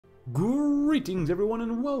Greetings everyone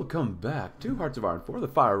and welcome back to Hearts of Iron 4, the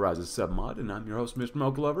Fire Rises submod, and I'm your host, Mr.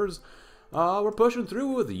 Milk Lovers. We're pushing through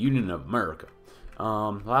with the Union of America.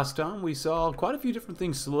 Last time we saw quite a few different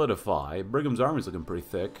things solidify. Brigham's army's looking pretty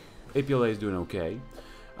thick. APLA is doing okay.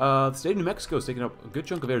 The state of New Mexico is taking up a good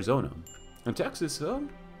chunk of Arizona. And Texas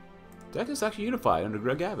actually unified under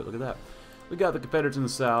Greg Abbott. Look at that. We got the Confederates in the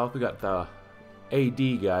south, we got the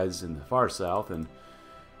AD guys in the far south, and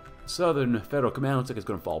Southern Federal Command looks like it's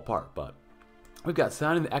going to fall apart, but we've got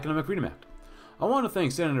signing the Economic Freedom Act. I want to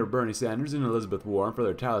thank Senator Bernie Sanders and Elizabeth Warren for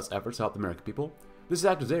their tireless efforts to help the American people. This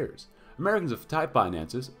act is theirs. Americans have tight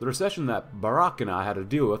finances. The recession that Barack and I had to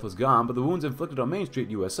deal with was gone, but the wounds inflicted on Main Street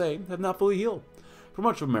USA have not fully healed. For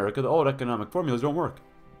much of America, the old economic formulas don't work.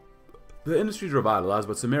 The industry is revitalized,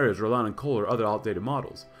 but some areas rely on coal or other outdated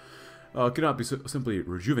models. Cannot be simply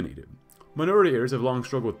rejuvenated. Minority areas have long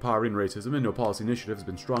struggled with poverty and racism, and no policy initiative has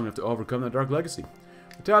been strong enough to overcome that dark legacy.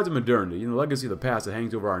 The tides of modernity and the legacy of the past that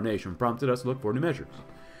hangs over our nation prompted us to look for new measures.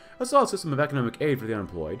 A solid system of economic aid for the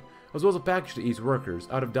unemployed, as well as a package to ease workers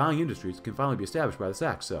out of dying industries, can finally be established by this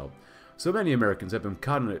act. So many Americans have been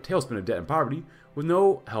caught in a tailspin of debt and poverty, with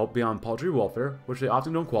no help beyond paltry welfare, which they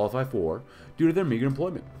often don't qualify for due to their meager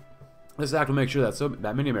employment. This act will make sure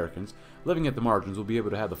that many Americans living at the margins will be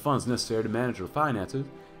able to have the funds necessary to manage their finances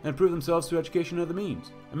and improve themselves through education and other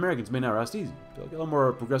means. Americans may now rest easy. Feel like a little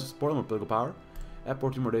more progressive support, a little more political power. At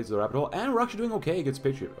 14 more days of the rabbit hole, and we're actually doing okay against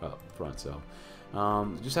Patriot front. So,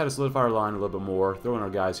 just had to solidify our line a little bit more, throw in our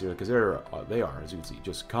guys here because they are, as you can see,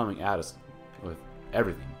 just coming at us with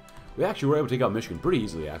everything. We actually were able to take out Michigan pretty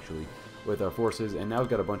easily, actually, with our forces, and now we've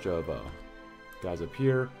got a bunch of guys up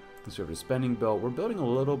here. Conservative spending bill. We're building a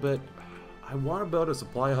little bit. I want to build a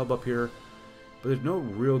supply hub up here, but there's no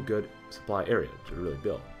real good supply area to really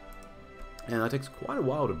build. And that takes quite a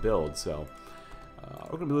while to build, so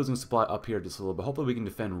we're going to be losing supply up here just a little bit. Hopefully we can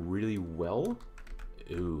defend really well.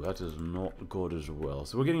 Ooh, that is not good as well.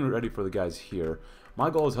 So we're getting ready for the guys here.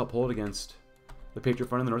 My goal is to help hold against the Patriot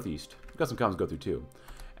front in the northeast. We've got some comms to go through too.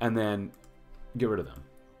 And then get rid of them.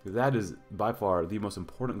 That is by far the most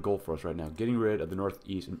important goal for us right now. Getting rid of the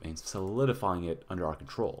northeast and solidifying it under our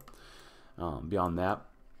control. Beyond that,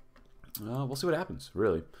 we'll see what happens,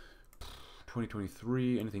 really.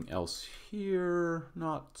 2023, anything else here?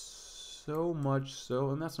 Not so much so,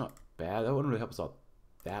 and that's not bad. That wouldn't really help us out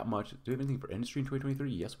that much. Do we have anything for industry in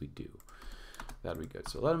 2023? Yes, we do. That'd be good.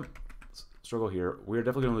 So let them struggle here. We're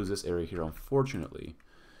definitely going to lose this area here, unfortunately.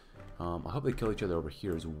 I hope they kill each other over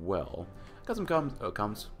here as well. Got some comms,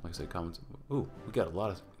 like I said, comments. Ooh, we got a lot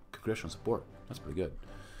of congressional support. That's pretty good.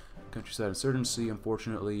 Countryside insurgency,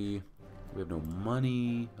 unfortunately. We have no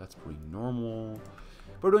money. That's pretty normal.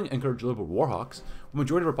 But we're doing encourage liberal warhawks. The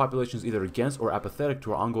majority of our population is either against or apathetic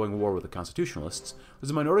to our ongoing war with the constitutionalists. There's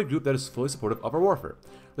a minority group that is fully supportive of our warfare.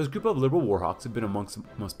 This group of liberal warhawks have been amongst the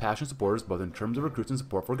most passionate supporters, both in terms of recruits and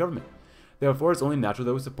support for government. Therefore, it's only natural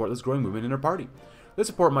that we support this growing movement in our party. This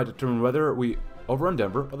support might determine whether we overrun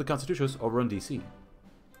Denver or the constitutionalists overrun DC.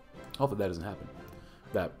 Hopefully that doesn't happen.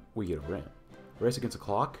 That we get overran. Race against the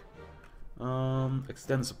clock.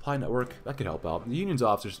 Extend the supply network. That could help out. The union's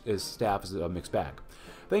officers' staff is a mixed bag.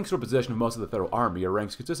 Thanks to our possession of most of the federal army, our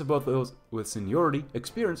ranks consist of both those with seniority,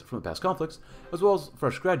 experience from the past conflicts, as well as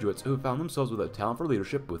fresh graduates who have found themselves with a talent for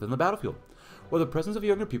leadership within the battlefield. While the presence of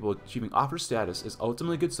younger people achieving officer status is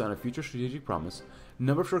ultimately a good sign of future strategic promise, a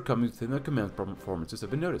number of shortcomings within their command performances have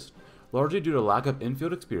been noticed, largely due to lack of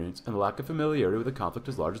in-field experience and the lack of familiarity with a conflict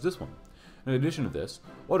as large as this one. In addition to this,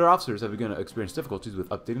 older officers have begun to experience difficulties with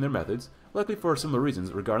updating their methods, likely for similar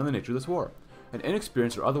reasons regarding the nature of this war. An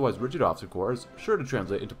inexperienced or otherwise rigid officer corps is sure to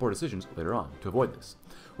translate into poor decisions later on. To avoid this,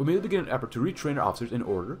 we may begin an effort to retrain our officers in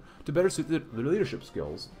order to better suit their leadership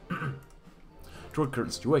skills toward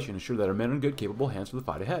current situation, ensure that our men are in good, capable hands for the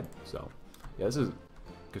fight ahead. So, yeah, this is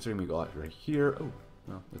considering we go out right here. Oh,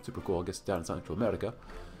 well, that's super cool. I guess down in Central America.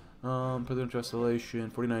 Presidential installation,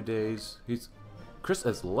 49 days. Chris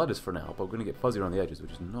has led us for now, but we're going to get fuzzy around the edges,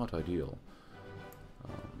 which is not ideal.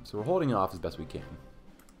 So we're holding off as best we can.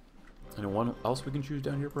 Anyone else we can choose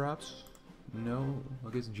down here, perhaps? No?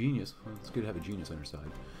 I guess genius. Well, it's good to have a genius on our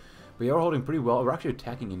side. But yeah, we're holding pretty well. We're actually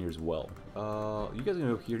attacking in here as well. You guys are going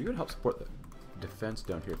to go here. You're going to help support the defense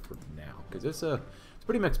down here for now, because it's a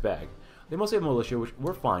pretty mixed bag. They mostly have militia, which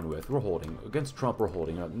we're fine with. We're holding. Against Trump, we're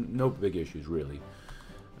holding. No big issues, really.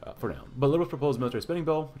 For now. But Liberals proposed military spending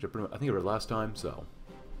bill, which I think I read last time, so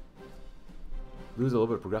lose a little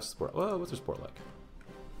bit of progressive support. Well, what's their support like?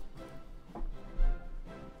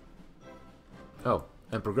 Oh,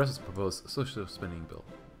 and progressives proposed social spending bill.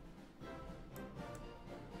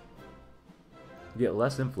 You get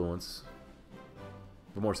less influence,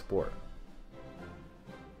 but more support.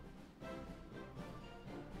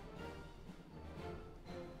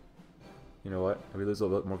 You know what? If we lose a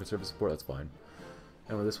little bit more conservative support, that's fine.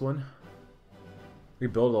 And with this one, we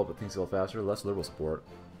build a little bit things a little faster, less liberal support.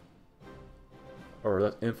 Or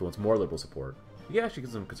less influence, more liberal support. You can actually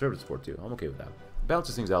get some conservative support too. I'm okay with that.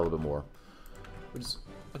 Balances things out a little bit more. Which is,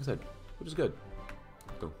 like I said, which is good.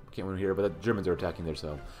 So, can't win here, but the Germans are attacking there,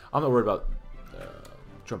 so I'm not worried about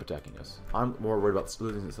Trump attacking us. I'm more worried about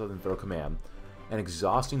losing the Southern Federal Command and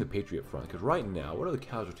exhausting the Patriot Front. Because right now, what are the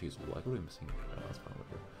casualties like? What are we missing? Oh, that's fine over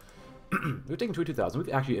here. We've taken 22,000.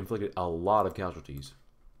 We've actually inflicted a lot of casualties.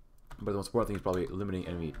 But the most important thing is probably eliminating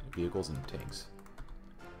enemy vehicles and tanks.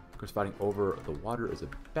 Of course, fighting over the water is a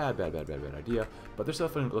bad idea. But there's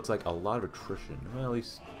definitely looks like a lot of attrition. Well, at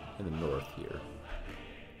least in the north here.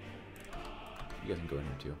 You guys can go in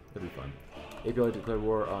here too. That'll be fun. APLA declared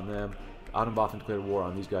war on them. Atomwaffen declared war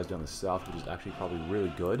on these guys down the south, which is actually probably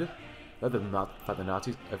really good. Rather than not fight the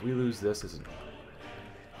Nazis. If we lose this isn't.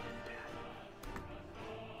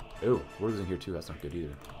 Ooh, we're losing here too. That's not good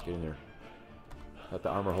either. Get in there. Let the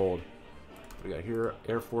armor hold. What do we got here?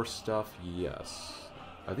 Air Force stuff. Yes.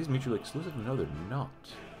 Are these mutually exclusive? No, they're not.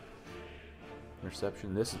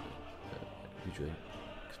 Interception. This is mutually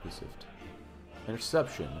exclusive.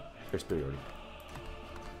 Interception. Air superiority.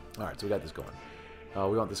 Alright, so we got this going.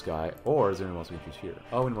 We want this guy. Or is there anyone else we can choose here?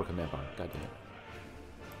 Oh, we need more command power. God damn it.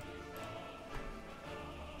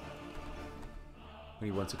 We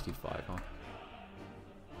need 165, huh?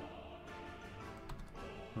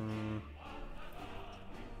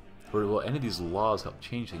 Or will any of these laws help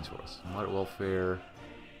change things for us? Moderate welfare,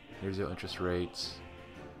 near zero interest rates,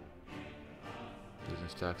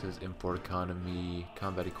 business taxes, import economy,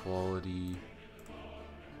 combat equality,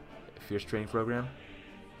 fierce training program.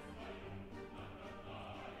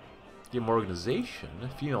 Get more organization,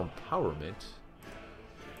 female empowerment.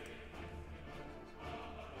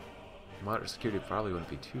 Moderate security probably wouldn't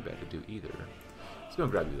be too bad to do either. Let's go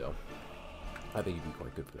and grab you though. I think you'd be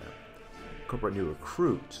quite good for that. Incorporate new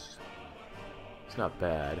recruits. It's not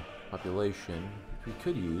bad. Population, which we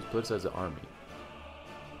could use, politicize the army.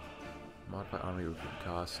 Modify army recruit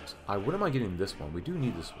costs. I wouldn't mind getting this one. We do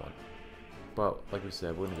need this one. But, like we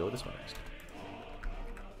said, we're going to go with this one next.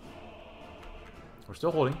 We're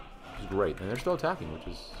still holding, which is great. And they're still attacking, which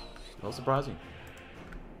is no surprising.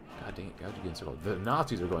 God dang it, how'd you get encircled? The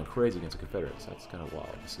Nazis are going crazy against the Confederates. That's kind of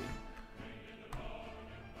wild to see.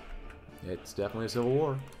 It's definitely a civil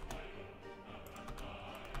war.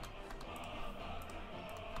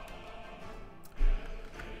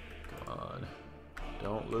 Come on.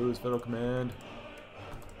 Don't lose Federal Command.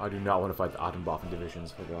 I do not want to fight the Atomwaffen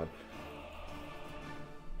divisions, for God.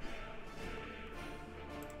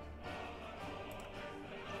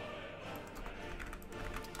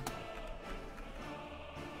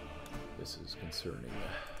 This is concerning.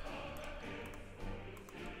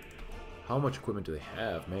 How much equipment do they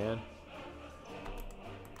have, man?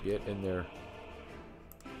 Get in there.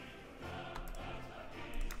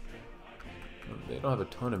 They don't have a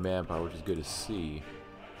ton of manpower, which is good to see.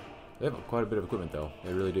 They have quite a bit of equipment, though.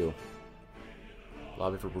 They really do.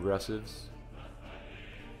 Lobby for progressives.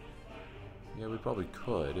 Yeah, we probably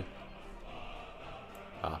could.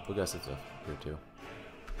 Ah, progressive stuff here, too.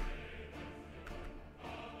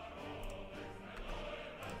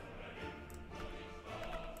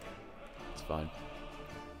 It's fine.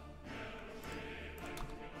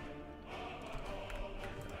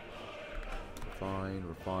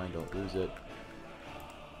 We're fine, don't lose it.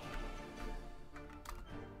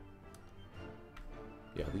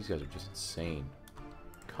 Yeah, these guys are just insane.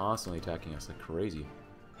 Constantly attacking us like crazy.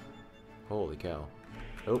 Holy cow.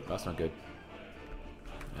 Oh, that's not good.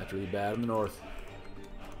 That's really bad in the north.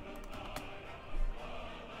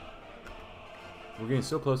 We're getting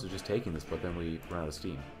so close to just taking this, but then we run out of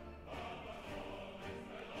steam.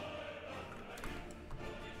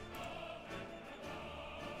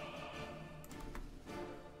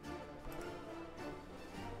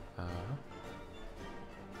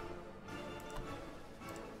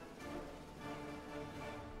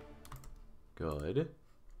 Good.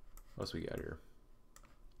 What else we got here?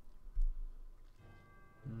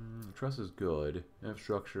 Trust is good.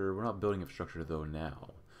 Infrastructure. We're not building infrastructure though now.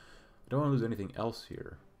 I don't want to lose anything else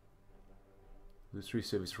here. Lose 3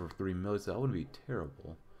 cities for 3 million. That wouldn't be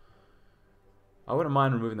terrible. I wouldn't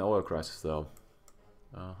mind removing the oil crisis though.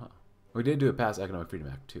 We did do a Pass Economic Freedom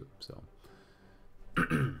Act too, so.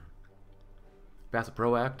 Pass a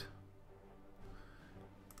Pro Act.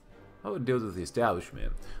 how it deals with the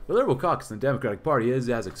establishment. The Liberal caucus in the Democratic Party is,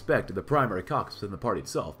 as expected, the primary caucus within the party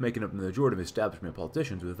itself, making up the majority of establishment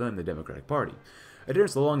politicians within the Democratic Party.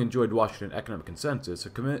 Adherents to the long-enjoyed Washington economic consensus, a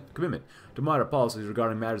commitment to moderate policies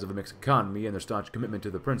regarding matters of a mixed economy, and their staunch commitment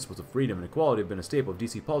to the principles of freedom and equality have been a staple of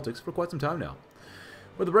D.C. politics for quite some time now.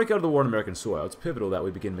 With the breakout of the war on American soil, it's pivotal that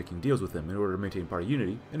we begin making deals with them in order to maintain party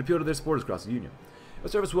unity and appeal to their supporters across the Union. It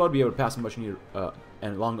would serve us well to be able to pass some much-needed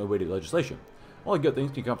and long-awaited legislation. Only good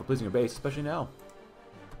things can come from pleasing your base, especially now.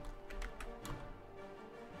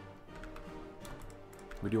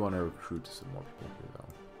 We do want to recruit some more people here, though.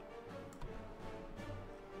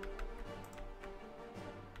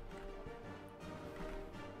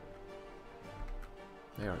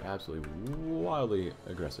 They are absolutely wildly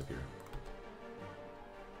aggressive here.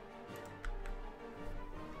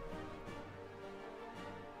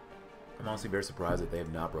 I'm honestly very surprised that they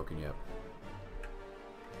have not broken yet.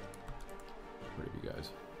 What are you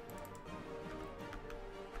guys?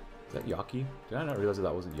 Is that Yaki? Did I not realize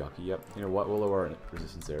that wasn't Yaki? Yep. You know what? We'll lower our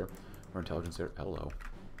resistance there. Our intelligence there. Hello.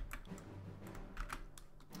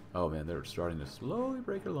 Oh man, they're starting to slowly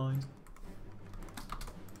break their lines.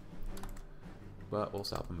 But we'll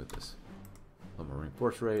stop them with this. A little more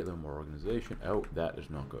reinforce rate, a little more organization. Oh, that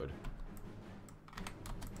is not good.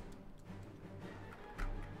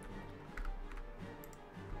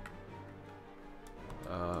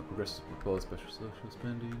 Progressive proposed special social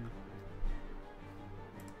spending.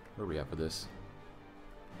 Where are we at for this?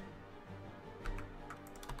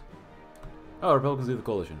 Oh, Republicans leave the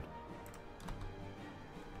coalition.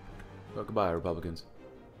 Well, goodbye, Republicans.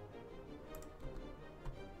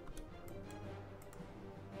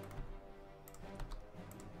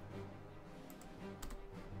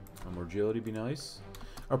 More agility be nice.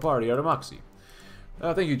 Our party, our democracy.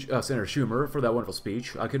 Thank you, Senator Schumer, for that wonderful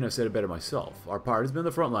speech. I couldn't have said it better myself. Our party has been on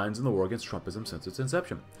the front lines in the war against Trumpism since its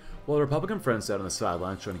inception. While the Republican friends sat on the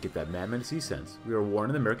sidelines trying to get that madman to see sense, we are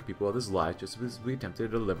warning the American people of his lies just as we attempted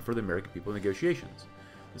to deliver for the American people in negotiations.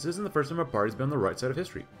 This isn't the first time our party's been on the right side of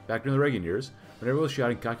history. Back during the Reagan years, when everyone was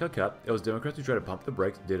shouting cut, cut, cut, it was Democrats who tried to pump the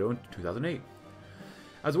brakes, ditto in 2008.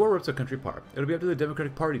 As the war rips our country apart, it'll be up to the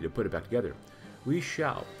Democratic Party to put it back together. We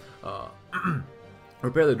shall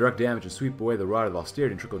repair the direct damage and sweep away the rod of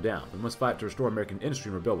austerity and trickle down. We must fight to restore American industry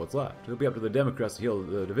and rebuild what's left. It'll be up to the Democrats to heal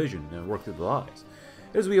the division and work through the lies.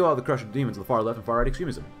 It is we all the crush of demons of the far left and far right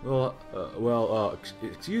extremism.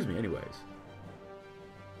 Excuse me, anyways.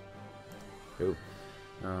 Ooh.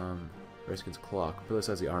 Redskins clock.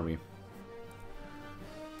 Politicize the army.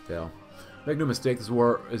 Fail. Make no mistake, this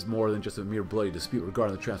war is more than just a mere bloody dispute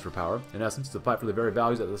regarding the transfer of power. In essence, it's a fight for the very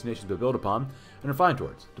values that this nation has been built upon and refined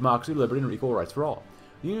towards. Democracy, liberty, and equal rights for all.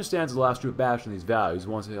 The Union stands as the last true bastion of these values,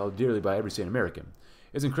 once held dearly by every sane American.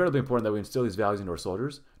 It's incredibly important that we instill these values into our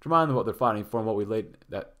soldiers, to remind them what they're fighting for and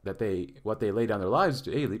what they lay down their lives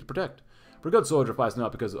to aid to protect. For a good soldier fights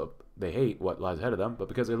not because they hate what lies ahead of them, but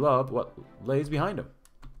because they love what lays behind them.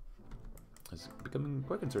 It's becoming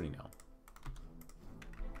quite concerning now.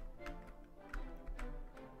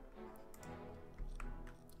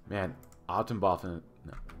 Man, Ottenboff and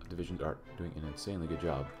divisions are doing an insanely good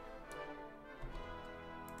job.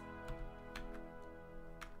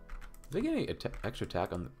 Did they get any extra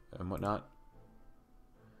attack on and whatnot?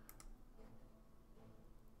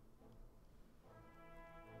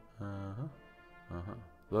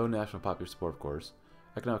 Low national popular support, of course.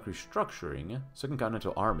 Economic restructuring. Second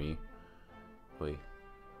Continental Army. Wait.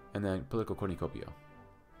 And then political cornucopia.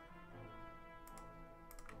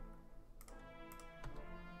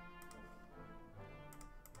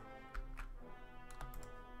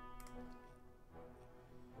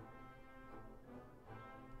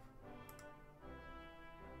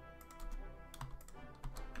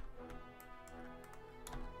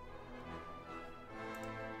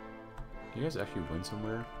 Can you guys actually win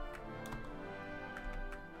somewhere?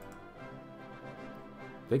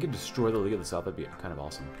 If they could destroy the League of the South, that'd be kind of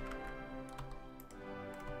awesome.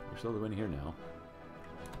 We're slowly winning here now.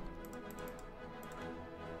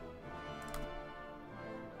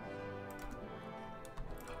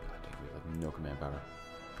 Oh god dang, we have like no command power.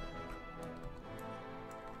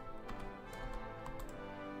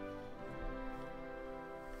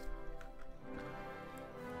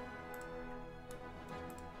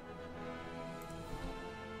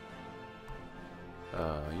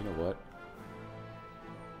 You know what?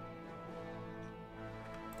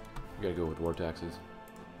 We gotta go with war taxes.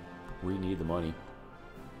 We need the money.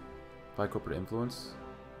 Fight corporate influence.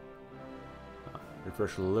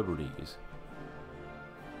 Refresh liberties.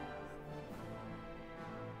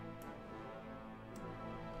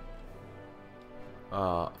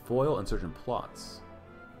 Foil insurgent plots.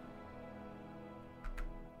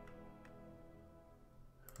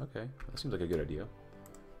 Okay, that seems like a good idea.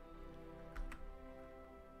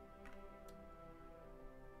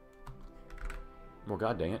 Well,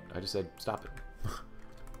 god dang it. I just said stop it.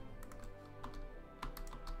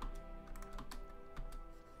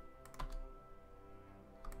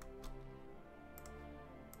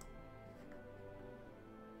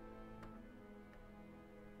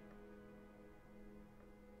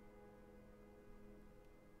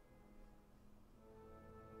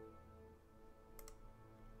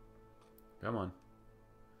 Come on.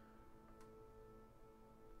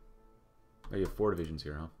 Oh, you have 4 divisions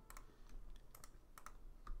here, huh?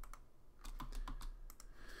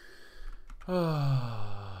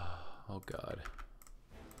 Oh god.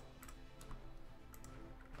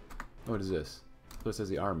 What is this? So it says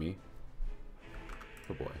the army.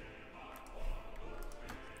 Oh boy.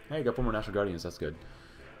 Hey, you got 4 more National Guardians, that's good.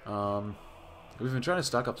 We've been trying to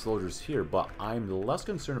stock up soldiers here, but I'm less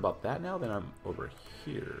concerned about that now than I'm over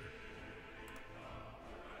here.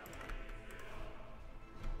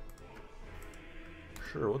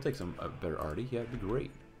 Sure, we'll take some better arty. Yeah, that'd be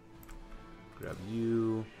great. Grab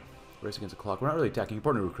you. Race against the clock. We're not really attacking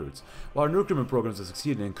important recruits. While our new recruitment programs have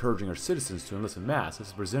succeeded in encouraging our citizens to enlist en masse, this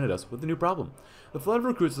has presented us with a new problem. The flood of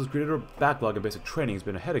recruits has created a backlog in basic training has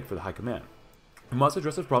been a headache for the High Command. We must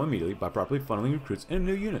address this problem immediately by properly funneling recruits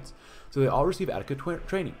into new units, so they all receive adequate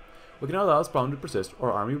training. We cannot allow this problem to persist,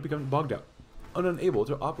 or our army will become bogged down and unable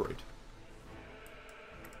to operate.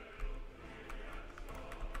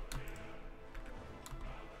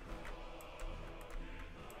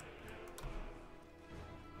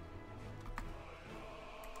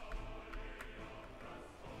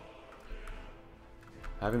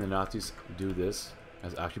 Having the Nazis do this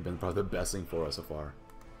has actually been probably the best thing for us so far.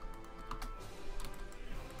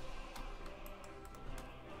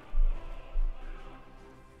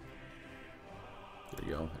 There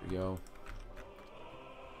you go, there you go.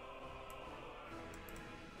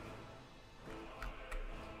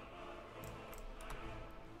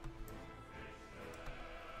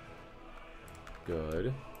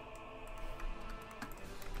 Good.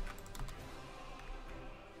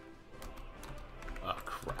 Oh,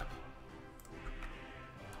 crap.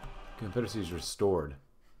 Confederacy is restored.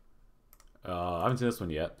 I haven't seen this one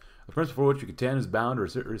yet. The principle for which you contend is bound to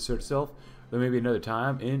assert itself. There may be another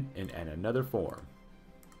time in another form.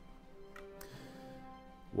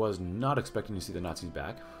 Was not expecting to see the Nazis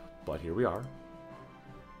back, but here we are.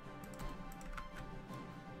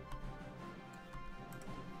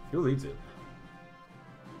 Who leads it?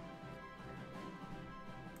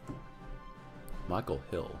 Michael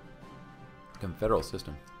Hill. Confederal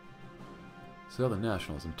system. Southern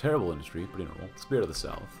nationalism. Terrible industry, but integral. Spirit of the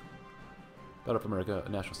South. Battle for America.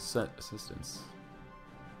 National assistance.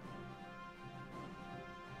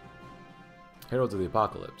 Heralds of the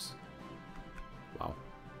Apocalypse. Wow.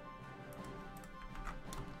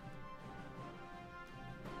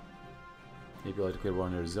 Maybe like to declare war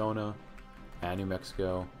in Arizona and New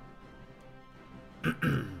Mexico.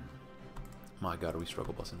 My god, are we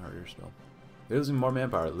struggle busting harder still. They're losing more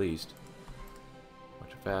manpower at least.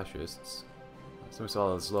 Bunch of fascists. So we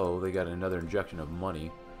saw this low, they got another injection of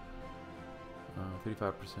money.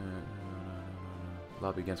 55%.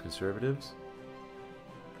 Lobby against conservatives.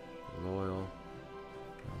 Loyal.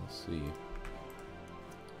 Let's see.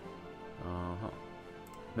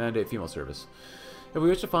 Mandate female service. If we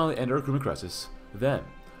wish to finally end our recruitment crisis, then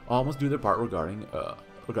all must do their part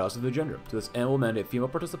regardless of their gender. To this end, we'll mandate female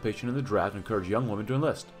participation in the draft and encourage young women to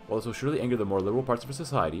enlist. While this will surely anger the more liberal parts of our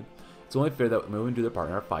society, it's only fair that women do their part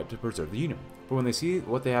in our fight to preserve the Union. But when they see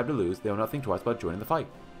what they have to lose, they will not think twice about joining the fight.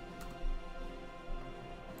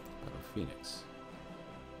 Phoenix.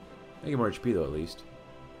 I get more HP though, at least.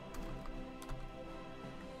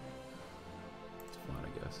 It's fine, I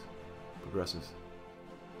guess. Progressives.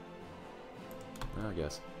 I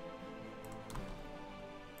guess.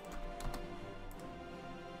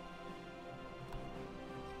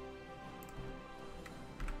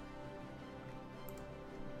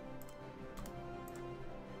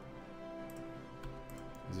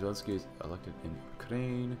 Zelensky is elected in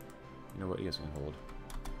Ukraine. You know what? You guys can hold.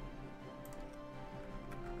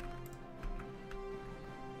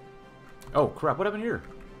 Oh crap! What happened here?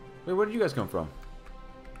 Wait, where did you guys come from?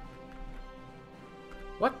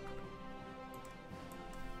 What?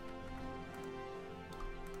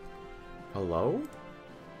 Hello?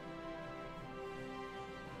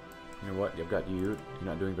 You know what? I've got you. You're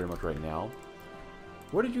not doing very much right now.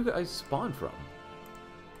 Where did you guys spawn from?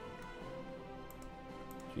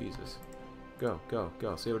 Jesus. Go, go,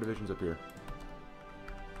 go. Save our divisions up here.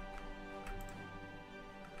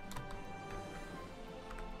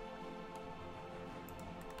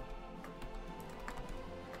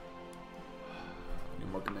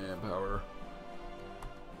 power.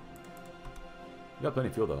 You got plenty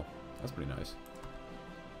of fuel though. That's pretty nice.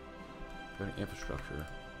 Any infrastructure.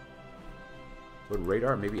 Would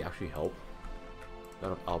radar maybe actually help?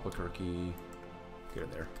 Out of Albuquerque. Get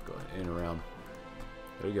in there. Go in and around.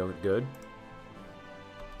 There you go. Good.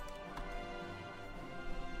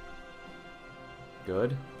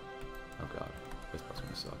 Good. Oh god. This part's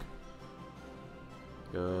gonna suck.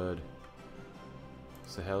 Good.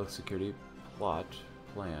 Sahel security plot.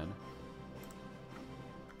 Plan.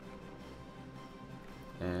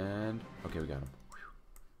 And okay, we got him.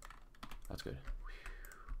 That's good.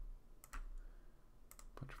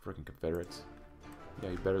 Bunch of freaking Confederates. Yeah,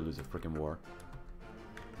 you better lose a freaking war.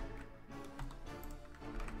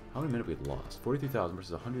 How many men have we lost? 43,000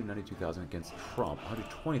 versus 192,000 against Trump.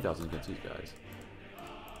 120,000 against these guys.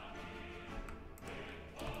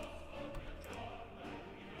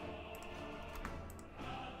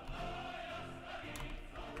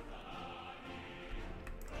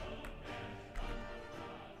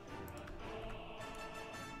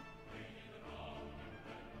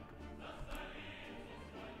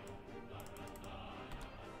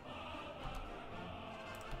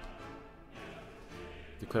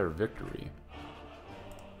 Declare victory.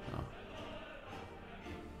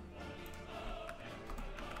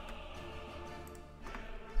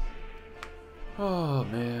 Oh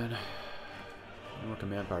man. More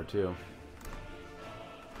command power too.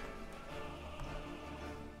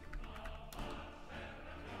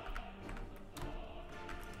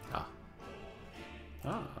 Ah.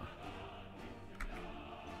 Ah.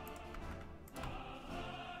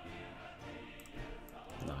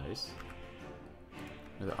 Nice.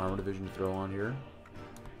 Another armor division to throw on here.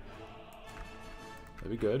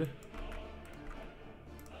 That'd be good.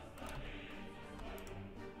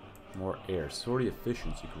 More air. Sortie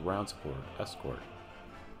efficiency. Ground support. Escort.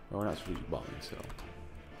 Well, we're not strategic bombing, so.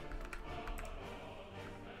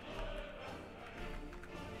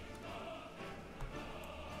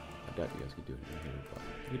 I doubt you guys can do it in here, but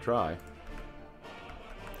you could try.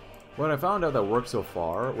 What I found out that worked so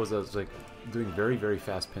far was that it's like doing very, very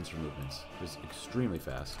fast pincer movements. Just extremely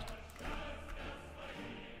fast.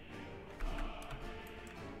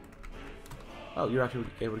 Oh, you're actually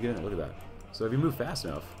able to get in there. Look at that. So if you move fast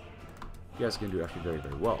enough, you guys can do actually very,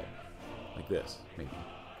 very well. Like this, maybe.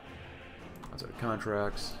 Outside of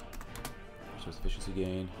contracts. Just efficiency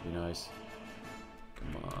gain. Be nice.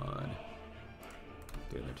 Come on.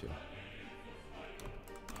 Get in there too.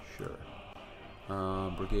 Sure.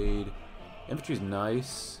 Brigade. Infantry is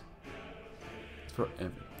nice. It's for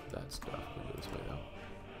that stuff. We'll go this way though.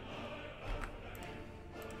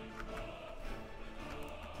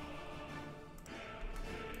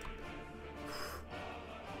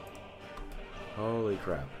 Holy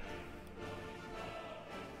crap.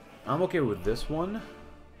 I'm okay with this one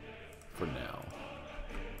for now.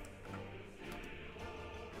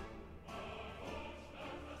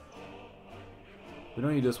 We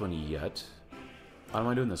don't need this one yet. I don't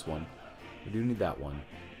mind doing this one. We do need that one.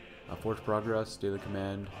 Force progress, daily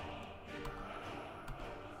command.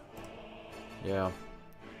 Yeah.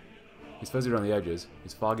 He's fuzzy around the edges.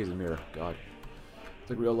 He's foggy as a mirror. God. It's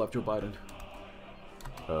like real life Joe Biden.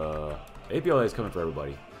 APLA is coming for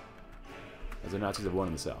everybody. As the Nazis have won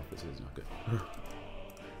in the South. This is not good.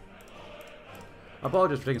 I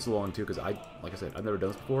apologize for taking so long too, because like I said, I've never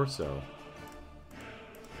done this before, so.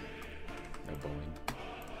 Oh, Boeing.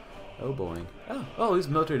 Oh, Boeing. Oh, these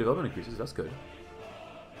military development increases. That's good.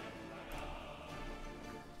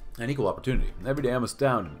 And equal opportunity. Every day I'm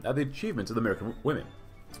astounded at the achievements of the American women.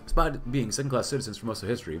 Despite being second-class citizens for most of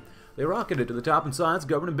history, they rocketed to the top in science,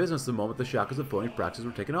 government, and business the moment the shackles of phony practices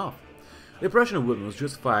were taken off. The oppression of women was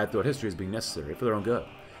justified throughout history as being necessary for their own good.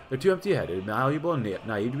 They're too empty-headed, malleable, and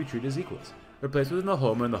naive to be treated as equals. They're placed within the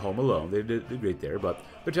home or in the home alone. They did great there, but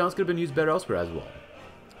their talents could have been used better elsewhere as well.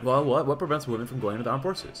 Well, what prevents women from going into the armed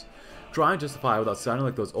forces? Try and justify without sounding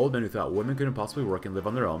like those old men who thought women couldn't possibly work and live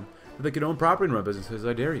on their own, that they could own property and run businesses,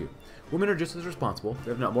 I dare you. Women are just as responsible,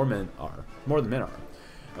 if not more than men are.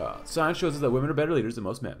 Science shows us that women are better leaders than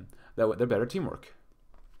most men, that they're better at teamwork.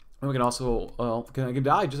 And we can also, can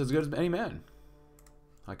die just as good as any man.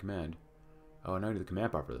 High command. Oh, now I need the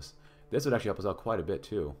command part for this. This would actually help us out quite a bit,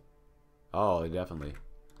 too. Oh, definitely.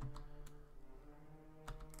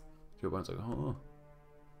 Like, oh.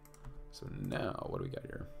 So now, what do we got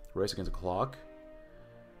here? Race against the clock.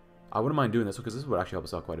 I wouldn't mind doing this because this would actually help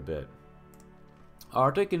us out quite a bit.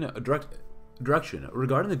 Taking a direct direction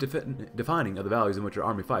regarding the defining of the values in which our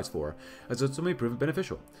army fights for, as it may prove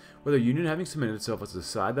beneficial. Whether a union having submitted itself as a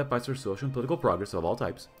side that fights for social and political progress of all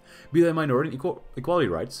types, be they minority and equality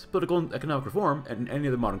rights, political and economic reform, and any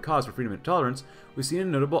other modern cause for freedom and tolerance, we've seen a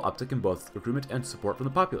notable uptick in both recruitment and support from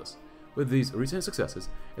the populace. With these recent successes,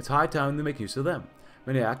 it's high time to make use of them.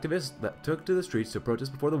 Many activists that took to the streets to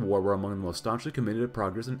protest before the war were among the most staunchly committed to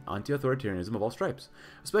progress and anti-authoritarianism of all stripes,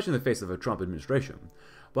 especially in the face of a Trump administration.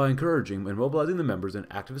 By encouraging and mobilizing the members and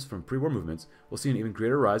activists from pre-war movements, we'll see an even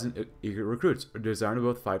greater rise in eager recruits, desiring to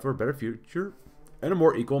both fight for a better future and a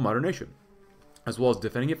more equal modern nation, as well as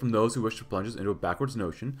defending it from those who wish to plunge us into a backwards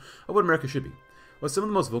notion of what America should be. With some of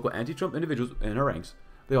the most vocal anti-Trump individuals in our ranks,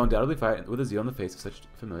 they will undoubtedly fight with a zeal in the face of such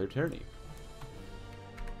familiar tyranny.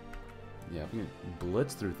 Yeah, if we can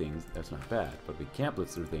blitz through things, that's not bad. But if we can't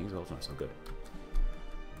blitz through things, well, it's not so good.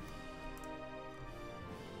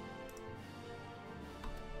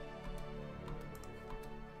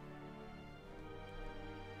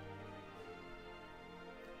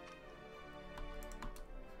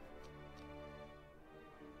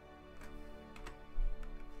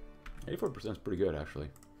 .84% is pretty good, actually.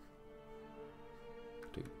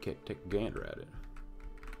 Take a gander at it.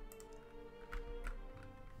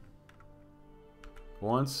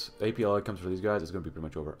 Once APLA comes for these guys, it's going to be pretty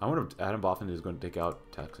much over. I wonder if Adam Boffin is going to take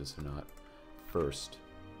out Texas or not first.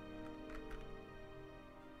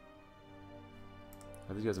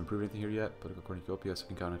 Have these guys improved anything here yet? Political cornucopia,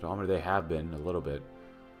 second counter. They have been a little bit.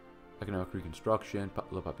 Economic reconstruction,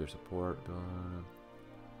 low popular support.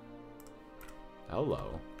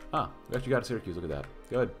 Hello. Ah, we actually got a Syracuse. Look at that.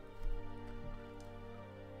 Good.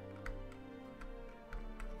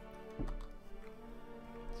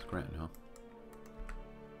 It's Scranton, huh?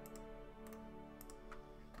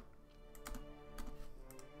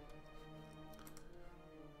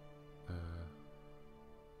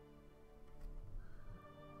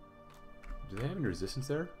 Do they have any resistance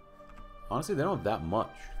there? Honestly, they don't have that much.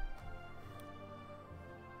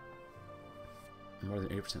 More than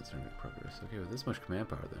 80% ceramic progress. Okay, with this much command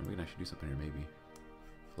power, then we can actually do something here, maybe.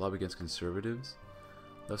 Lobby against conservatives.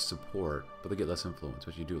 Less support, but they get less influence,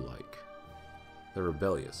 which you do like. They're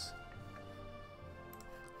rebellious.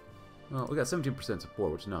 Well, we got 17%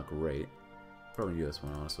 support, which is not great. Probably do this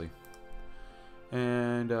one, honestly.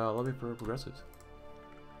 And lobby for progressives.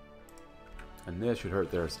 And this should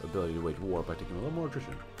hurt their ability to wage war by taking a little more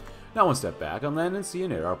attrition. Now one step back, on land and sea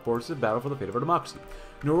and air, our forces battle for the fate of our democracy.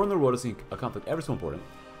 Nowhere in the world is a conflict ever so important.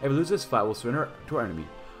 If we lose this fight, we'll surrender to our enemy,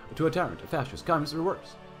 to a tyrant, a fascist, communist, or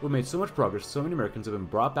worse. We've made so much progress, so many Americans have been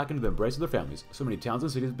brought back into the embrace of their families, so many towns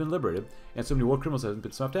and cities have been liberated, and so many war criminals have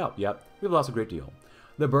been snuffed out, yet we've lost a great deal.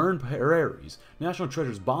 The burned prairies, national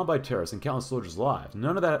treasures bombed by terrorists, and countless soldiers' lives.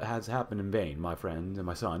 None of that has happened in vain, my friend and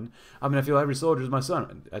my son. I mean, I feel every soldier is my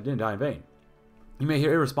son. I didn't die in vain. You may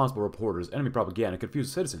hear irresponsible reporters, enemy propaganda,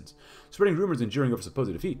 confuse citizens, spreading rumors and jeering over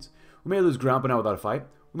supposed defeats. We may lose ground, but not without a fight.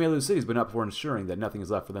 We may lose cities, but not before ensuring that nothing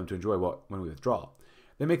is left for them to enjoy when we withdraw.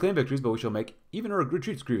 They may claim victories, but we shall make even our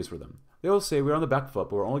retreats grievous for them. They will say we are on the back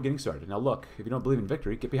foot, but we're only getting started. Now look, if you don't believe in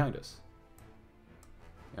victory, get behind us.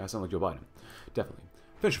 Yeah, I sound like Joe Biden. Definitely.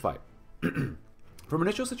 Finish the fight. From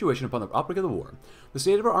initial situation upon the outbreak of the war, the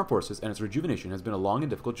state of our armed forces and its rejuvenation has been a long and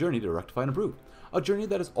difficult journey to rectify and improve. A journey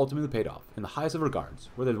that has ultimately paid off, in the highest of regards.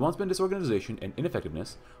 Where there had once been disorganization and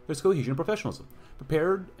ineffectiveness, there's cohesion and professionalism,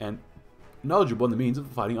 prepared and knowledgeable in the means of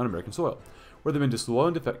fighting on American soil. Where there have been disloyal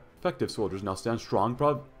and defective soldiers, now stand strong,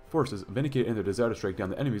 proud forces vindicated in their desire to strike down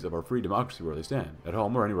the enemies of our free democracy where they stand, at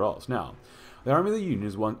home or anywhere else. Now, the Army of the Union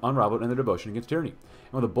is one unrivaled in their devotion against tyranny.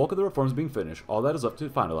 And with the bulk of the reforms being finished, all that is left to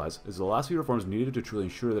finalize is the last few reforms needed to truly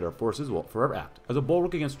ensure that our forces will forever act as a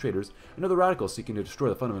bulwark against traitors and other radicals seeking to destroy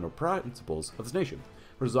the fundamental principles of this nation.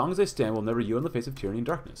 For as long as they stand, we'll never yield in the face of tyranny and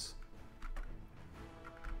darkness.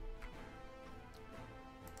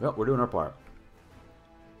 Well, we're doing our part.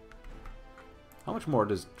 How much more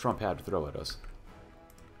does Trump have to throw at us?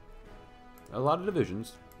 A lot of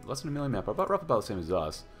divisions, less than 1 million manpower, roughly about the same as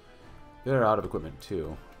us. They're out of equipment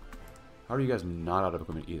too. How are you guys not out of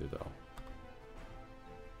equipment either, though?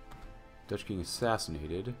 Dutch King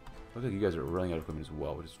assassinated. Looks like you guys are running out of equipment as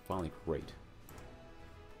well, which is finally great.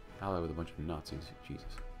 Allied with a bunch of Nazis. Jesus.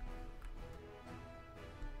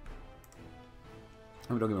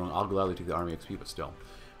 I mean, don't get me wrong, I'll gladly take the Army XP, but still.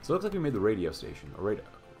 So it looks like we made the radio station. Or radio.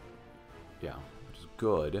 Yeah, which is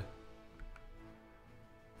good.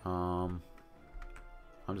 I'm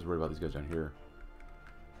just worried about these guys down here.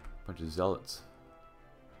 Bunch of zealots.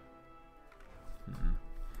 Do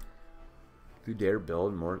you dare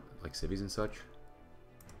build more like cities and such?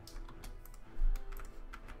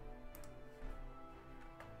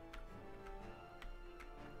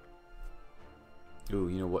 Ooh,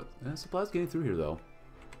 you know what? Supplies getting through here, though.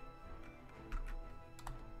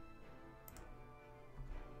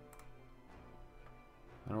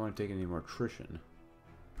 I don't want to take any more attrition.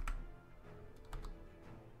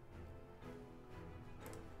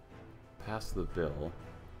 Pass the bill.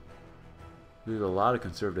 There's a lot of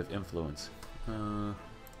conservative influence. They're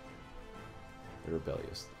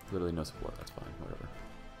rebellious. Literally no support. That's fine. Whatever.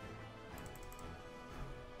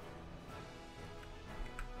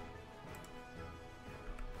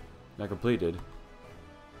 Not completed.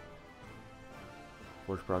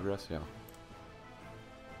 Forged progress? Yeah.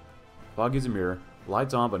 Fog is a mirror.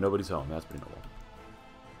 Lights on, but nobody's home. That's pretty normal.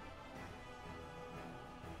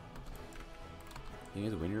 He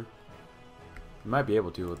is a winner. You might be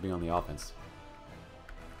able to with being on the offense.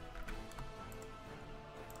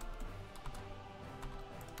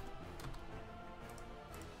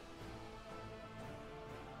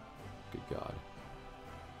 Good God.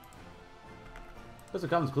 Does the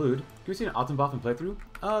comments include? Can we see an Altenboff and playthrough?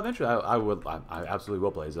 Eventually, I absolutely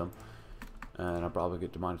will play as them. And I'll probably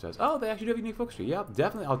get demonetized. Oh, they actually do have a unique focus tree. Yeah,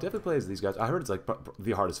 definitely. I'll definitely play as these guys. I heard it's like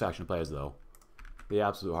the hardest faction to play as, though. The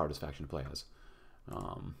absolute hardest faction to play as. There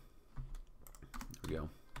we go.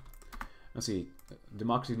 Let's see.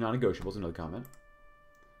 Democracy is non-negotiable is another comment.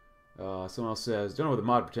 Someone else says, don't know what the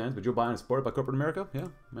mod pretends, but Joe Biden is supported by corporate America? Yeah,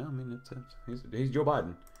 well, I mean, he's Joe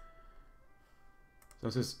Biden. So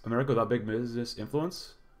it says, America without big business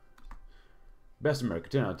influence? Best America,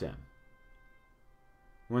 10 out of 10.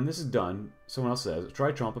 When this is done, someone else says,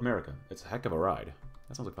 try Trump America. It's a heck of a ride.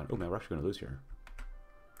 That sounds like fun. Oh man, we're actually going to lose here.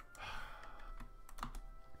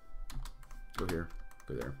 Go here.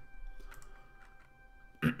 Go there.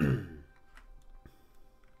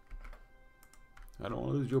 I don't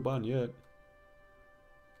want to lose Joe Biden yet.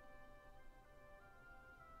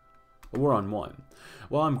 A war on one.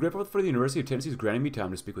 Well, I'm grateful for the University of Tennessee's granting me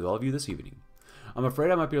time to speak with all of you this evening. I'm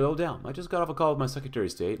afraid I might be a little down. I just got off a call with my Secretary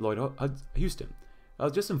of State, Lloyd Houston. I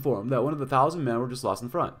was just informed that one of the 1,000 men were just lost in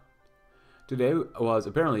front. Today was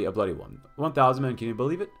apparently a bloody one. 1,000 men, can you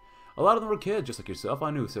believe it? A lot of them were kids, just like yourself.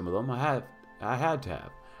 I knew some of them. I had to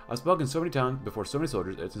have. I've spoken so many times before so many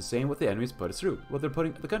soldiers. It's insane what the enemies put us through, what they're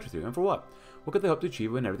putting the country through, and for what? What could they hope to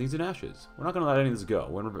achieve when everything's in ashes? We're not going to let any of this go.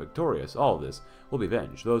 When we're victorious, all of this will be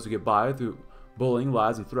avenged. Those who get by through bullying,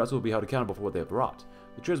 lies, and threats will be held accountable for what they have wrought.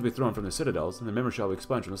 The traitors will be thrown from their citadels, and the members shall be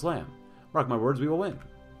expunged from this land. Mark my words, we will win.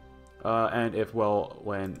 And if, well,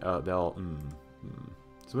 when they'll...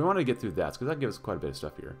 So we want to get through that, because that gives us quite a bit of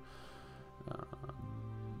stuff here.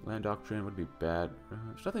 Land doctrine would be bad.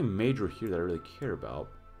 There's nothing major here that I really care about.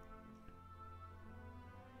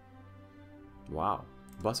 Wow.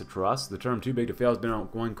 Busted trust. The term too big to fail has been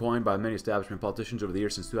coined by many establishment politicians over the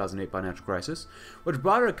years since the 2008 financial crisis, which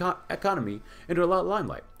brought our economy into a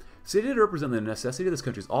limelight. Stated to represent the necessity of this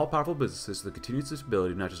country's all-powerful businesses to the continued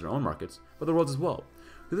stability of not just our own markets, but the world's as well.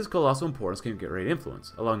 Through this colossal importance came great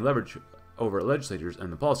influence, allowing leverage over legislators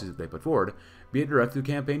and the policies that they put forward, be it direct through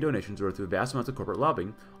campaign donations or through vast amounts of corporate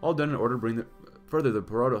lobbying, all done in order to bring further the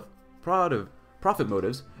profit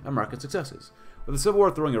motives and market successes. With the Civil War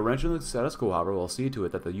throwing a wrench in the status quo, however, will see to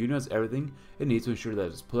it that the Union has everything it needs to ensure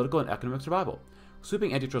that its political and economic survival.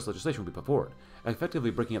 Sweeping antitrust legislation will be put forward, effectively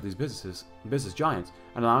breaking up these business giants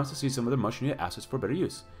and allowing us to see some of their much-needed assets for better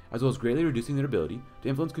use, as well as greatly reducing their ability to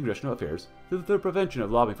influence congressional affairs through the prevention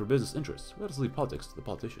of lobbying for business interests. Let us leave politics to the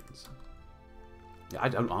politicians. Yeah, I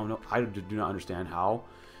don't know. I do not understand how,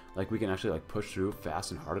 we can actually push through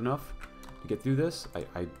fast and hard enough to get through this.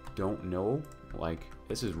 I don't know.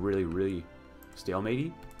 This is really, really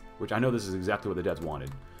stalematey, which I know this is exactly what the devs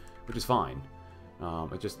wanted, which is fine.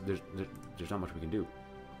 It just there's not much we can do.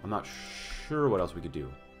 I'm not sure what else we could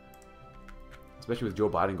do, especially with Joe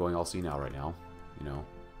Biden going all senile right now. You know.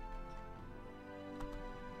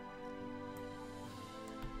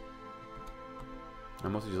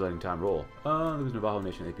 I'm mostly just letting time roll. There's Navajo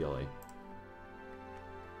Nation APLA.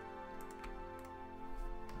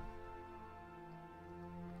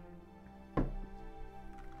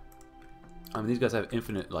 I mean, these guys have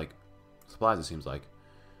infinite, supplies, it seems like.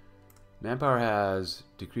 Manpower has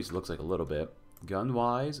decreased, it looks like, a little bit.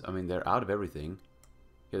 Gun-wise, I mean, they're out of everything.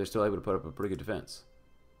 Yeah, they're still able to put up a pretty good defense.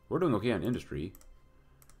 We're doing okay on industry.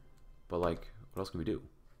 But, what else can we do?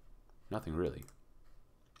 Nothing, really.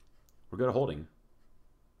 We're good at holding.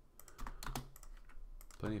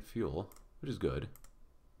 Plenty of fuel, which is good.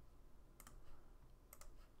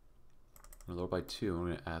 I'm going to lower by 2, and we're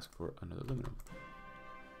going to ask for another aluminum.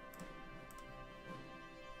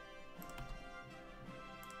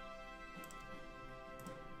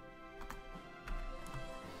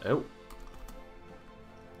 Oh.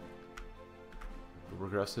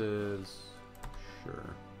 Progressives.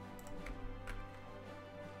 Sure.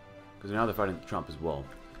 Because now they're fighting Trump as well.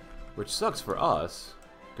 Which sucks for us,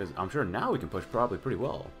 because I'm sure now we can push probably pretty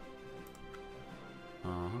well.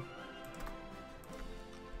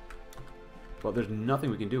 Well, there's nothing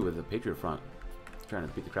we can do with the Patriot Front trying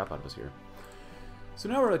to beat the crap out of us here. So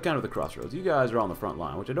now we're at kind of the crossroads. You guys are on the front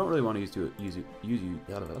line, which I don't really want to use you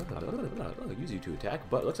to attack,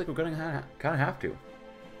 but it looks like we're going to kind of have to.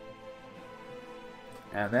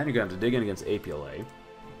 And then you're going to have to dig in against APLA.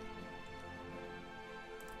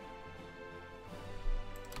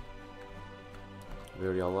 We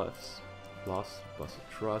already all lost busted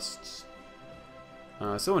trusts.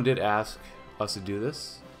 Someone did ask us to do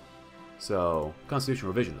this. So,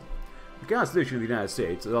 Constitutional revisionism. The Constitution of the United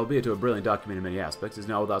States, albeit to a brilliant document in many aspects, is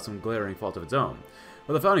now without some glaring fault of its own.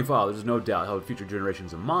 While the Founding Fathers, there's no doubt, held future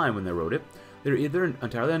generations in mind when they wrote it, they were either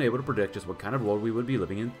entirely unable to predict just what kind of world we would be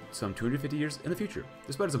living in some 250 years in the future.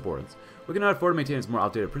 Despite its importance, we cannot afford to maintain its more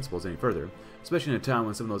outdated principles any further, especially in a time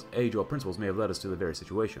when some of those age-old principles may have led us to the very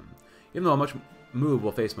situation. Even though much move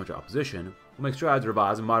will face much opposition, we'll make strides to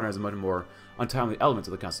revise and modernize the much more untimely elements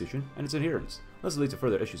of the Constitution and its adherents, lest it lead to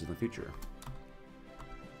further issues in the future.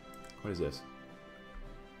 What is this?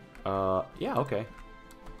 Yeah, okay.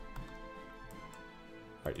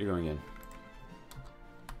 Alright, you're going in.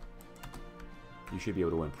 You should be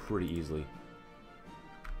able to win pretty easily.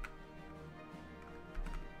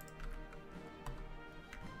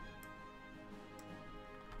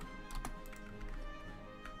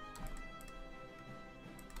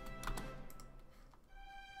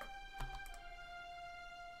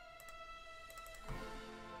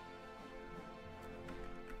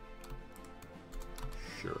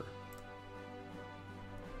 Sure.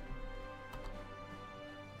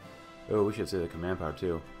 Oh, we should say the command power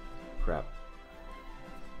too. Crap.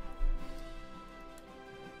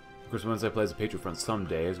 Of course, once I play as a Patriot Front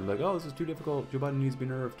someday, it's gonna be like, oh, this is too difficult. Joe Biden needs to be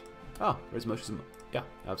nerfed. Oh, raise motion. Yeah,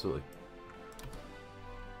 absolutely.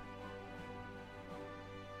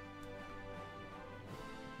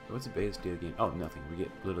 What's the base data gain? Oh, nothing. We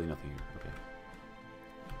get literally nothing here. Okay.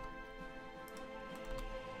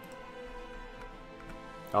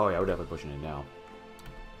 Oh yeah, we're definitely pushing it now.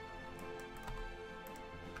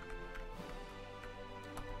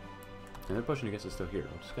 And they're pushing against us still here,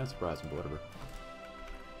 which is kind of surprising, but whatever.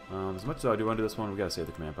 As much as I do want to do this one, we gotta save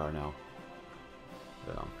the command power now.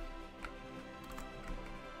 Yeah.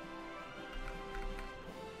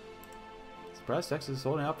 Surprised Texas is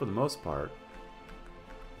holding out for the most part.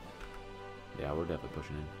 Yeah, we're definitely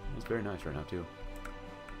pushing in. It's very nice right now too.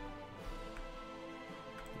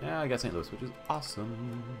 Yeah, I got St. Louis, which is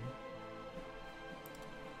awesome.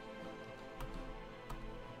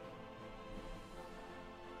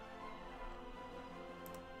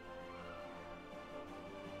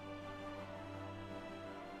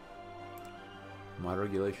 Mod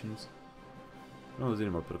regulations. I don't know if there's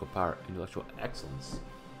any more political power. Intellectual excellence.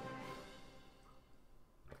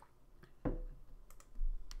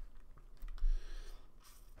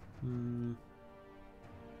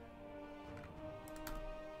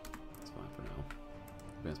 That's fine for now.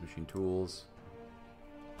 Advanced machine tools.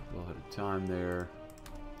 Well ahead of time there.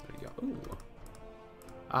 There you go. Ooh.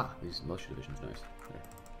 Ah, these militia divisions, nice. There.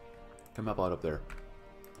 Come up out up there.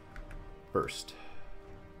 First.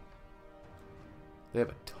 They have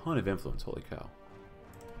a ton of influence, holy cow.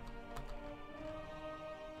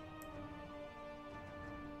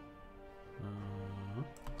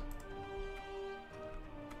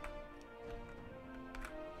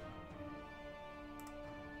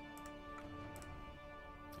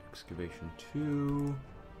 Excavation 2.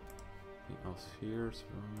 Anything else here? So,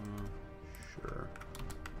 sure.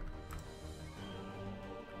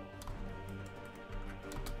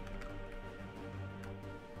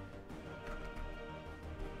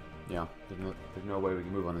 Yeah, there's no way we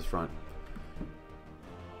can move on this front.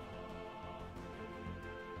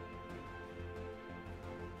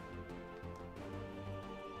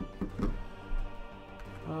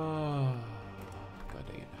 God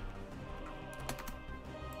dang it.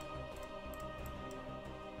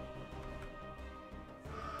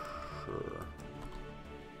 Sure.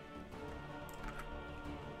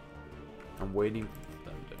 I'm waiting for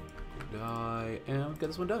them to die and get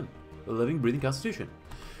this one done. The living, breathing Constitution.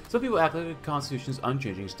 Some people act like the Constitution is an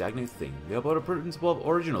unchanging, stagnant thing. They uphold a principle of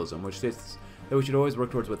originalism, which states that we should always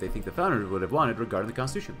work towards what they think the founders would have wanted regarding the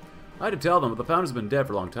Constitution. I had to tell them that the founders have been dead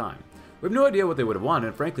for a long time. We have no idea what they would have wanted,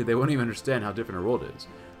 and frankly, they wouldn't even understand how different our world is.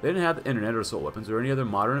 They didn't have the internet or assault weapons or any other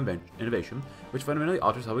modern innovation, which fundamentally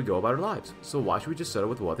alters how we go about our lives. So why should we just settle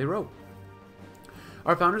with what they wrote?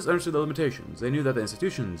 Our founders understood the limitations. They knew that the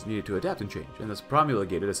institutions needed to adapt and change, and thus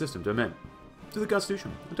promulgated a system to amend. To the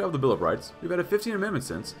Constitution. On top of the Bill of Rights, we've added 15 amendments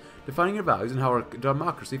since, defining our values and how our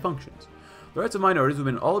democracy functions. The rights of minorities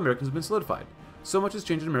within all Americans have been solidified. So much has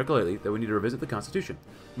changed in America lately that we need to revisit the Constitution.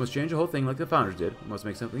 We must change the whole thing like the founders did. We must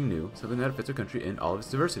make something new, something that fits our country in all of its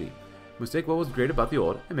diversity. We must take what was great about the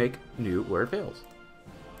old and make new where it fails.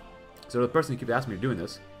 So the person who keeps asking me to doing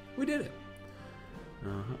this, we did it.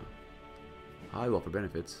 High welfare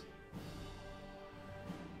benefits.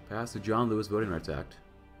 Passed the John Lewis Voting Rights Act.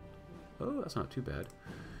 Oh, that's not too bad.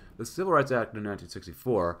 The Civil Rights Act of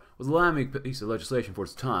 1964 was a lambing piece of legislation for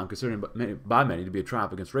its time, considered by many to be a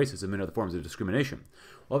triumph against racism and other forms of discrimination.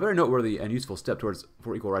 While a very noteworthy and useful step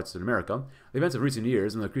for equal rights in America, the events of recent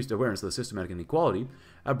years and the increased awareness of the systematic inequality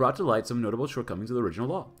have brought to light some notable shortcomings of the original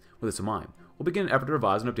law. With this in mind, we'll begin an effort to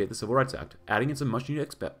revise and update the Civil Rights Act, adding in some much-needed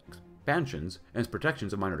expansions and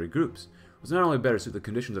protections of minority groups, which not only better suit the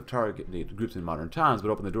conditions of targeted groups in modern times,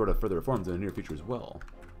 but open the door to further reforms in the near future as well.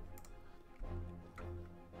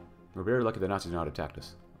 We're very lucky the Nazis not attacked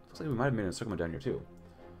us. Looks like we might have made an encirclement down here too.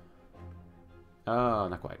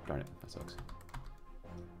 Not quite. Darn it. That sucks.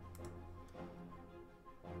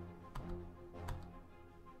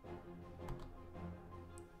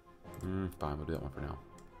 Fine, we'll do that one for now.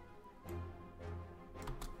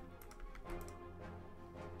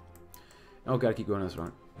 Oh, gotta keep going on this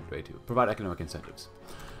way too. Provide economic incentives.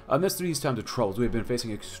 Amidst these times of troubles, we have been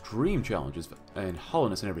facing extreme challenges and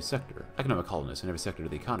hollowness in every sector. Economic hollowness in every sector of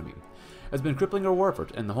the economy has been crippling our war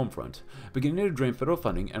effort and the home front, beginning to drain federal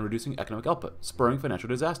funding and reducing economic output, spurring financial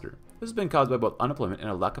disaster. This has been caused by both unemployment and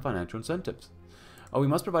a lack of financial incentives. We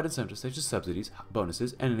must provide incentives such as subsidies,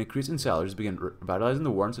 bonuses, and an increase in salaries to begin revitalizing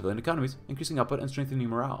the war and civilian economies, increasing output and strengthening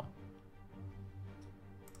morale.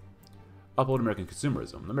 Uphold American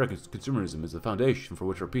consumerism. American consumerism is the foundation for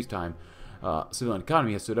which our peacetime civilian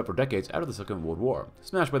economy has stood up for decades after the Second World War.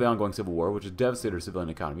 Smashed by the ongoing Civil War, which has devastated our civilian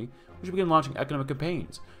economy, we should begin launching economic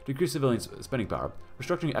campaigns to increase civilian spending power,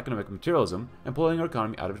 restructuring economic materialism, and pulling our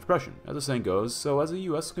economy out of depression. As the saying goes, so as the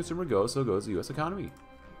U.S. consumer goes, so goes the U.S. economy.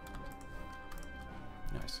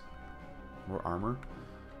 Nice. More armor.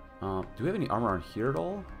 Do we have any armor on here at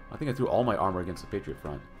all? I think I threw all my armor against the Patriot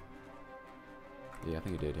front. Yeah, I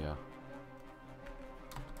think I did, yeah.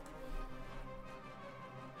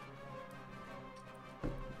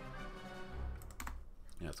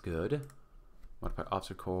 That's good. Modified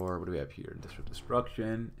Officer Corps. What do we have here? Industrial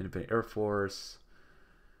Destruction. Independent Air Force.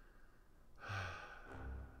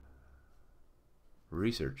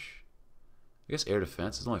 Research. I guess air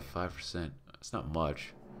defense is only 5%. It's not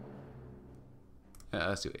much.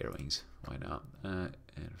 Let's do air wings. Why not?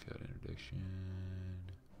 Airfield interdiction.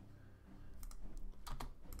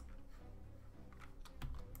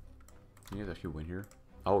 Can you guys actually win here?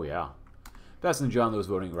 Oh, yeah. Passing the John Lewis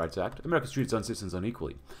Voting Rights Act, America treats citizens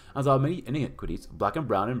unequally. As of many inequities, black and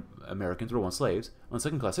brown Americans were once slaves,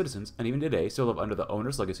 second-class citizens, and even today still live under the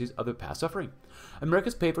onerous legacies of their past suffering.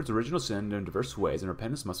 America's paid for its original sin in diverse ways, and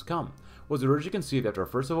repentance must come. What was originally conceived after our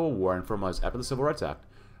first Civil War and formalized after the Civil Rights Act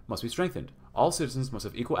must be strengthened. All citizens must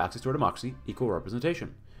have equal access to our democracy, equal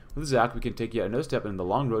representation. With this act, we can take yet another step in the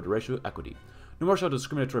long road to racial equity. No more shall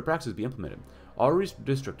discriminatory practices be implemented. All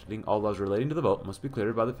redistricting, all laws relating to the vote must be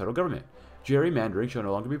cleared by the federal government. Gerrymandering shall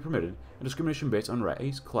no longer be permitted, and discrimination based on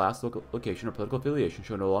race, class, location, or political affiliation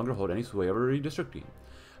shall no longer hold any sway over redistricting.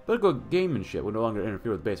 Political gamemanship will no longer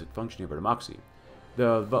interfere with basic functioning of our democracy.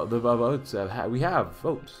 The votes we have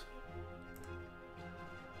votes.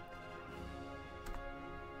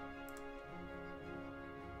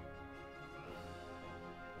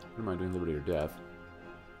 What am I doing? Liberty or death?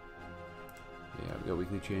 Yeah, we got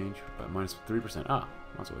weekly change by minus 3%. Ah,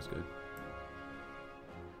 that's always good.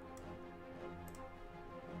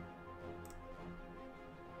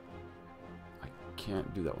 I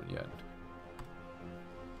can't do that one yet.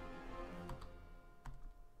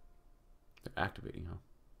 They're activating, huh?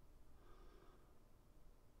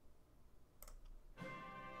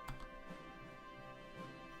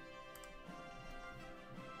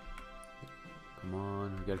 Come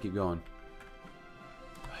on, we gotta keep going.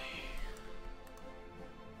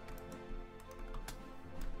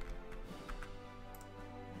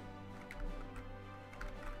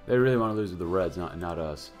 They really want to lose to the Reds, not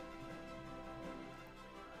us.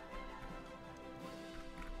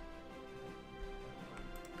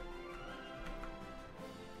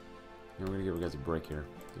 And we're gonna give you guys a break here.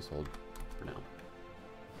 Just hold for now.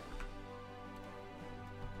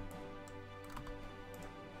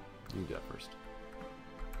 You do that first.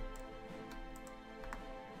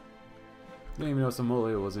 I didn't even know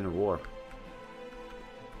Somalia was in a war.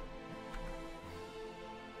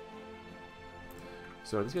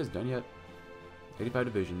 So are these guys done yet? 85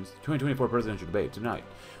 Division's 2024 presidential debate tonight.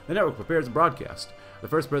 The network prepares a broadcast. The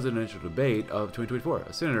first presidential debate of 2024,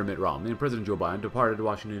 Senator Mitt Romney and President Joe Biden departed to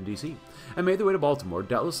Washington, D.C. and made their way to Baltimore,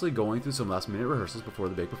 doubtlessly going through some last-minute rehearsals before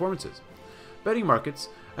the big performances. Betting markets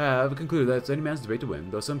have concluded that it's any man's debate to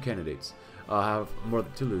win, though some candidates have more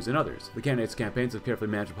to lose than others. The candidates' campaigns have carefully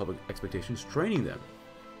managed public expectations, training them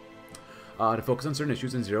to focus on certain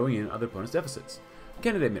issues and zeroing in on their opponents' deficits.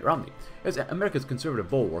 Candidate Mitt Romney is America's conservative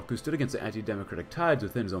bulwark who stood against the anti-democratic tides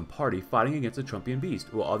within his own party, fighting against the Trumpian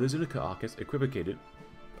beast, while others in the caucus equivocated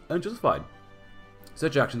and justified.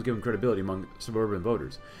 Such actions give him credibility among suburban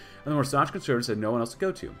voters, and the more staunch conservatives had no one else to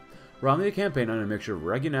go to. Romney campaigned on a mixture of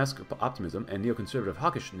Reagan-esque optimism and neoconservative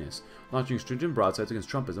hawkishness, launching stringent broadsides against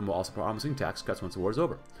Trumpism while also promising tax cuts once the war is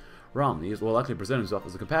over. Romney will likely present himself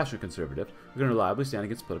as a compassionate conservative who can reliably stand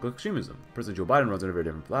against political extremism. President Joe Biden runs on a very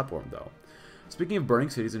different platform, though. Speaking of burning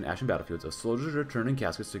cities and ashen battlefields, of soldiers returning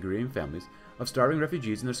caskets to grieving families, of starving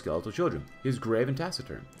refugees and their skeletal children, he is grave and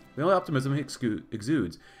taciturn. The only optimism he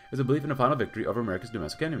exudes is a belief in a final victory over America's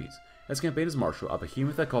domestic enemies. His campaign is martial, a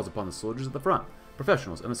behemoth that calls upon the soldiers at the front,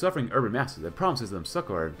 professionals, and the suffering urban masses that promises them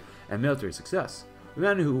succor and military success. The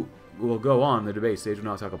man who will go on the debate stage will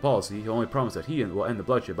not tackle policy. He'll only promise that he will end the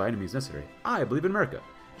bloodshed by any means necessary. I believe in America.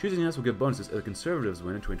 Choosing us will give bonuses as the conservatives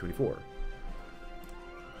win in 2024.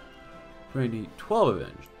 2012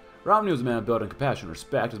 Avenged. Romney was a man of built and compassion and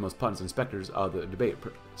respect, as most pundits and spectators of the debate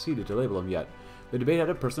proceeded to label him, yet the debate had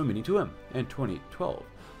a personal meaning to him. In 2012,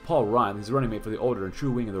 Paul Ryan, his running mate for the older and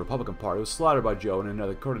true wing of the Republican Party, was slaughtered by Joe in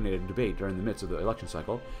another coordinated debate during the midst of the election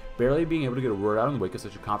cycle, barely being able to get a word out in the wake of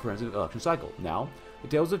such a comprehensive election cycle. Now, the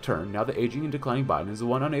tables have turned. Now the aging and declining Biden is the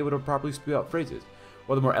one unable to properly spew out phrases,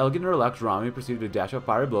 while the more elegant and relaxed Romney proceeded to dash out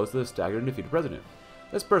fiery blows to the staggered and defeated president.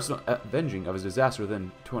 This personal avenging of his disaster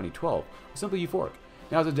within 2012 was simply euphoric.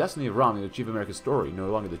 Now it's the destiny of Romney to achieve America's story,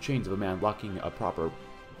 no longer the chains of a man lacking a proper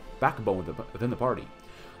backbone within the party.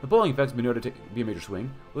 The polling effects have been noted to be a major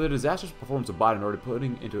swing, with the disastrous performance of Biden already put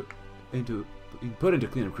into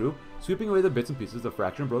cleaner crew, sweeping away the bits and pieces of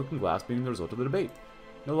fractured and broken glass being the result of the debate.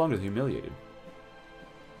 No longer humiliated.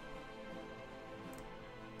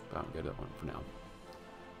 I don't get that one for now.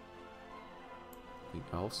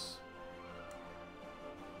 Anything else?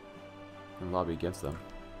 And lobby against them.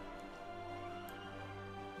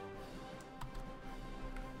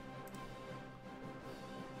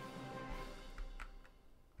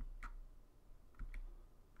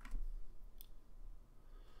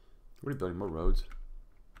 We're building more roads.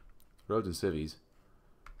 Roads and civies.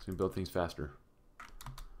 So we can build things faster.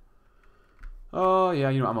 Oh, yeah,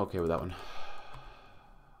 you know, I'm okay with that one.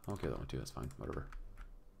 I'm okay with that one too, that's fine. Whatever.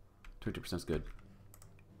 20% is good.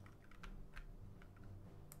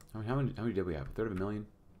 I mean, how many did we have? A third of a million?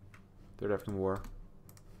 Third African War.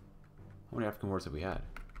 How many African wars have we had?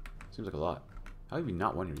 Seems like a lot. How have we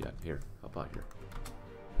not won here yet? Here, I'll apply here.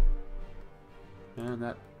 And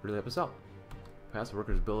that really helped us out. Pass the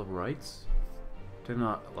Workers' Bill of Rights.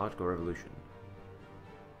 Technological Revolution.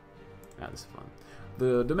 Ah, this is fun.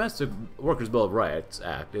 The Domestic Workers' Bill of Rights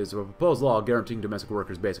Act is a proposed law guaranteeing domestic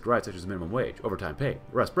workers basic rights such as minimum wage, overtime pay,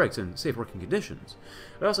 rest breaks, and safe working conditions.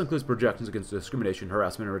 It also includes protections against discrimination,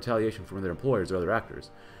 harassment, and retaliation from their employers or other actors.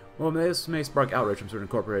 While this may spark outrage from certain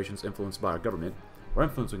corporations influenced by our government, or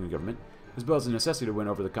influencing the government, this bill is a necessity to win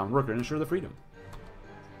over the common worker and ensure their freedom.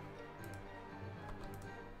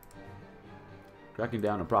 Cracking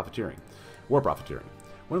down on profiteering. War profiteering.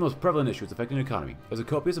 One of the most prevalent issues affecting the economy is the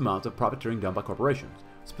copious amounts of profiteering done by corporations,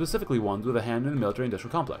 specifically ones with a hand in the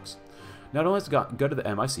military-industrial complex. Not only has it gutted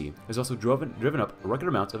the MIC, it has also driven up record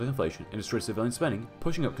amounts of inflation and destroyed civilian spending,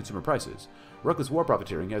 pushing up consumer prices. Reckless war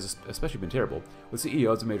profiteering has especially been terrible, with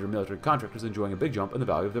CEOs of major military contractors enjoying a big jump in the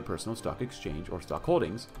value of their personal stock exchange or stock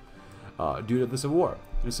holdings due to the Civil War.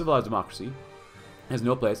 In a civilized democracy, it has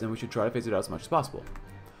no place, and we should try to phase it out as much as possible.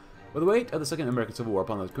 With the weight of the Second American Civil War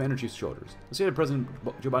upon the Commander-in-Chief's shoulders, the state of President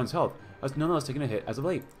Joe Biden's health has nonetheless taken a hit as of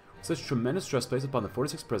late. With such tremendous stress placed upon the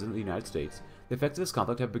 46th President of the United States, the effects of this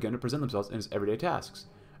conflict have begun to present themselves in his everyday tasks.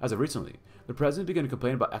 As of recently, the President began to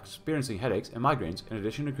complain about experiencing headaches and migraines, in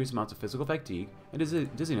addition to increased amounts of physical fatigue and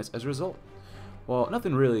dizziness as a result. While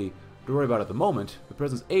nothing really to worry about at the moment, the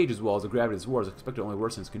President's age as well as the gravity of this war is expected to only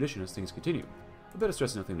worsen his condition as things continue. A bit of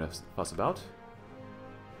stress is nothing to fuss about.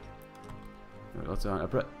 Let's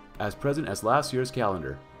as present as last year's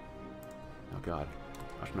calendar. Oh god,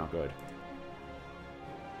 that's not good.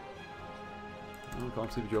 I'm gonna call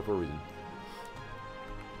him Sleepy Joe for a reason.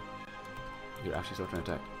 Here, actually start trying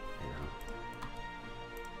to attack.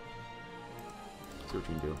 See what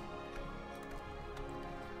you can do.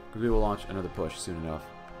 Because we will launch another push soon enough.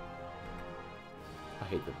 I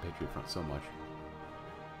hate the Patriot Front so much.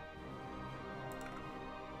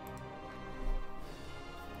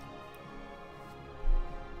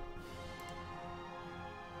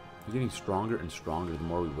 We're getting stronger and stronger the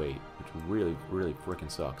more we wait, which really, really freaking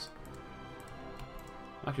sucks.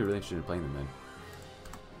 I'm actually really interested in playing them then.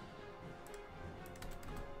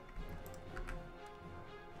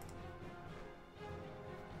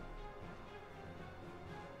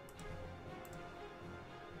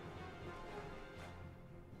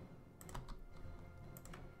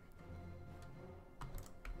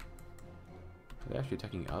 Are they actually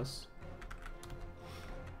attacking us?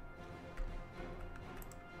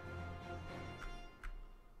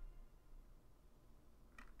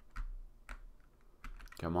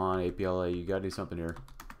 Come on, APLA, you gotta do something here.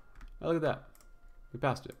 Oh, look at that. We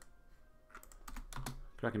passed it.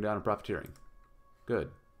 Cracking down on profiteering.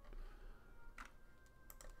 Good.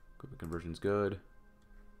 Equipment conversion's good.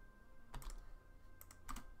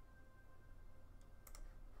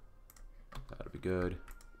 That'll be good.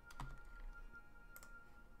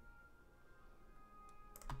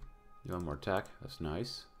 You want more attack? That's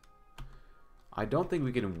nice. I don't think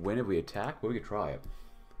we can win if we attack, but we could try it.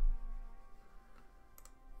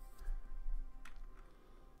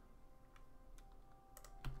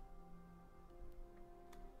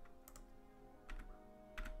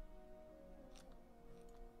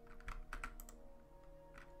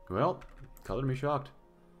 Well, color me shocked.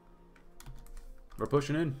 We're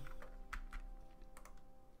pushing in.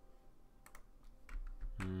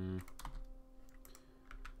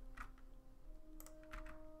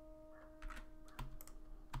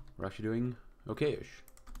 We're actually doing okay-ish.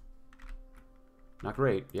 Not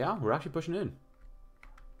great. Yeah, we're actually pushing in.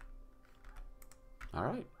 All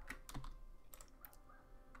right.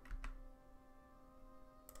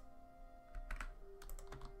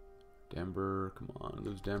 Denver, come on,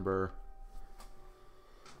 lose Denver.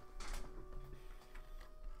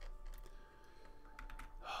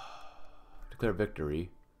 Declare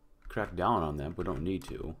victory. Crack down on them, but don't need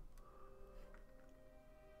to.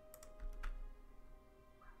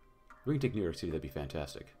 If we can take New York City, that'd be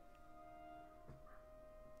fantastic.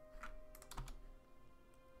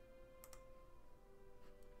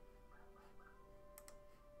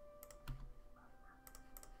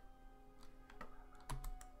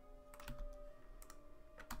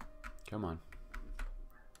 Come on.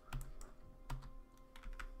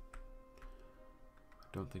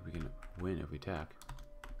 Don't think we can win if we attack.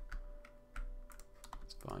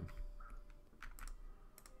 It's fine.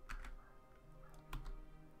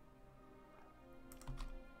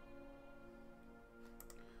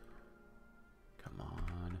 Come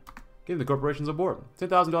on. Giving the corporations a board.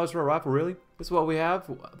 $10,000 for a rifle, really? This is what we have?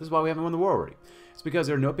 This is why we haven't won the war already. It's because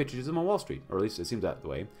there are no patriotism on Wall Street. Or at least it seems that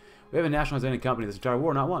way. We haven't nationalized any company this entire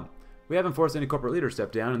war, not one. We haven't forced any corporate leader to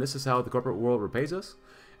step down, and this is how the corporate world repays us?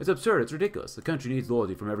 It's absurd. It's ridiculous. The country needs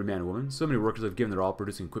loyalty from every man and woman. So many workers have given their all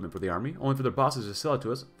producing equipment for the army, only for their bosses to sell it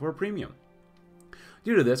to us for a premium.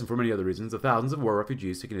 Due to this, and for many other reasons, the thousands of war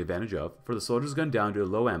refugees taken advantage of, for the soldiers gunned down due to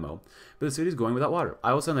low ammo, but the city is going without water.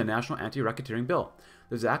 I will send the National Anti-Racketeering Bill.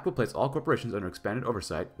 This act will place all corporations under expanded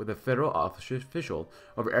oversight, with a federal official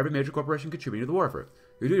over every major corporation contributing to the war effort.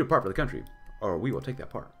 You do your part for the country, or we will take that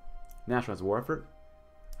part. Nationalize the war effort.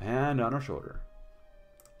 A hand on our shoulder.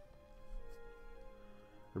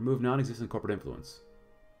 Remove non-existent corporate influence.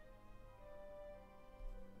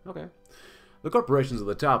 Okay. The corporations at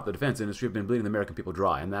the top of the defense industry have been bleeding the American people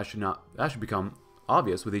dry, and that should become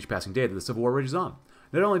obvious with each passing day that the Civil War rages on.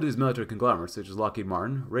 Not only do these military conglomerates such as Lockheed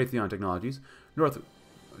Martin, Raytheon Technologies, Northrop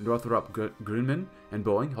Grumman, and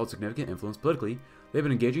Boeing hold significant influence politically, they've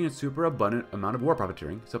been engaging in a super abundant amount of war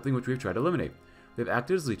profiteering, something which we've tried to eliminate. They've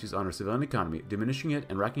acted as leeches on our civilian economy, diminishing it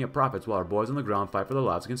and racking up profits while our boys on the ground fight for their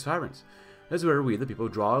lives against tyrants. This is where we, the people,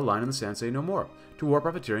 draw a line in the sand, say no more. To war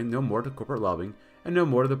profiteering, no more to corporate lobbying, and no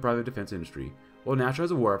more to the private defense industry. We'll nationalize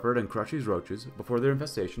the war effort and crush these roaches before their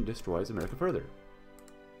infestation destroys America further.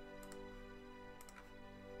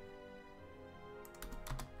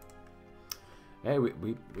 Hey,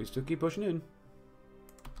 we still keep pushing in.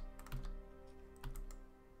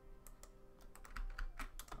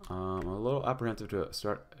 I'm a little apprehensive to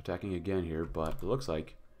start attacking again here, but it looks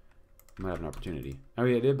like we might have an opportunity. I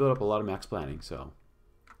mean, I did build up a lot of max planning, so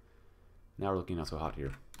now we're looking not so hot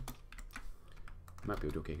here. Might be able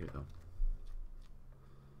to do okay here, though.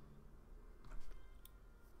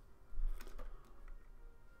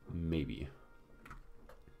 Maybe.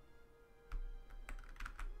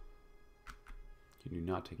 Can you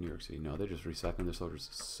not take New York City? No, they're just recycling their soldiers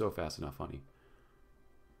so fast and not funny.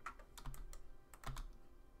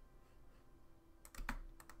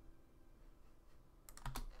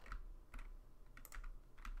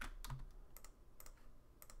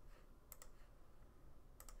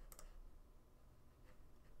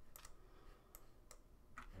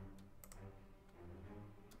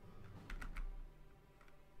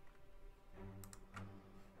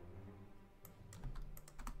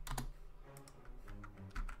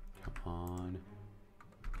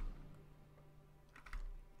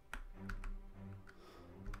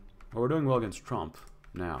 Well, we're doing well against Trump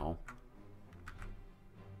now.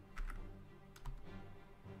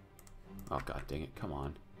 Oh, god dang it. Come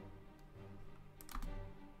on.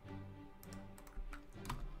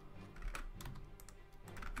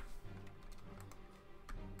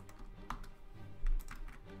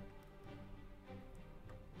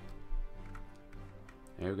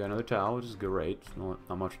 Hey, we got another towel, which is great.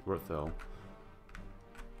 Not much worth, though.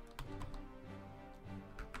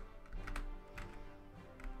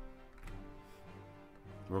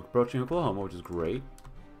 We're approaching Oklahoma, which is great.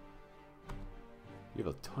 You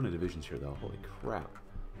have a ton of divisions here, though. Holy crap.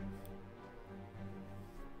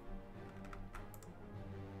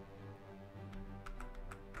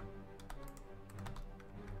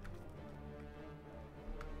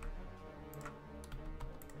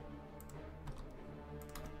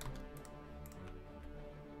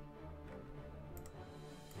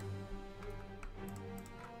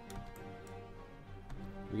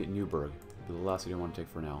 We get Newburgh. The last city I want to take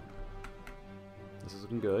for now. This is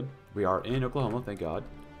looking good. We are in Oklahoma, thank God.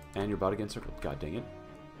 And you're about to get encircled. God dang it.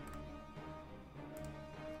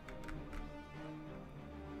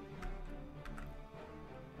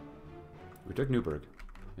 We took Newburgh.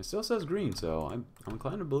 It still says green, so I'm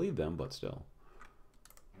inclined to believe them, but still.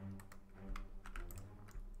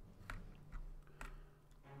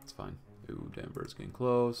 It's fine. Ooh, Denver's getting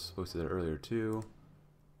close. Posted that earlier too.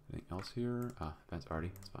 Anything else here? Ah, that's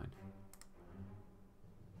already. It's fine.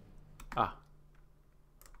 Ah.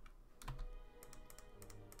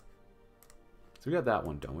 So we got that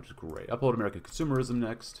one done, which is great. Uphold American consumerism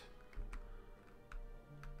next.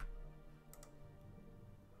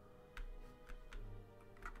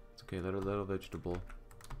 It's okay, let a little vegetable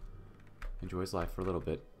enjoy his life for a little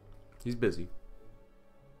bit. He's busy.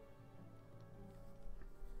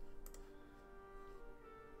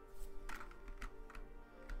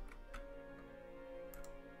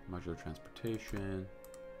 Modular transportation.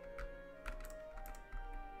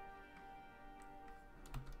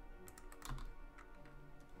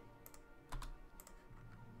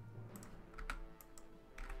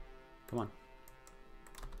 Come on.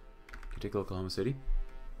 Can you take Oklahoma City?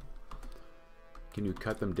 Can you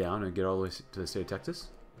cut them down and get all the way to the state of Texas?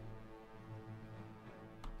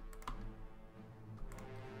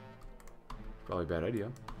 Probably a bad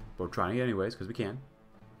idea. But we're trying it anyways, because we can.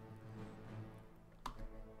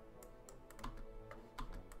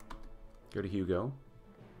 Go to Hugo.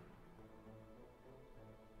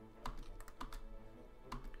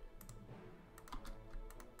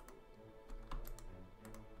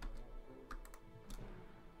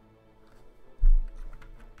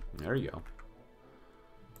 There you go.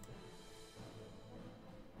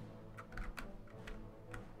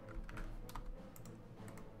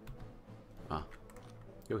 Ah.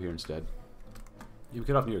 Go here instead. You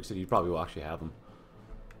get off New York City, you probably will actually have them.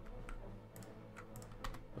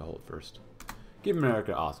 I'll hold first. Keep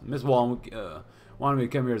America awesome. Miss Wallen wanted me to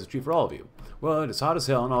come here as a treat for all of you. Well, it's hot as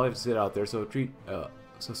hell and all I have to sit out there, so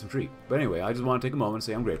some treat. But anyway, I just want to take a moment and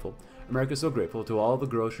say I'm grateful. America is so grateful to all the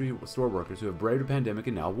grocery store workers who have braved a pandemic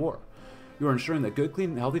and now war. You are ensuring that good, clean,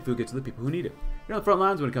 and healthy food gets to the people who need it. You're on the front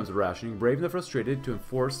lines when it comes to rationing, brave and the frustrated to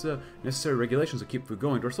enforce the necessary regulations to keep food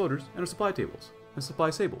going to our soldiers and our supply tables. And supply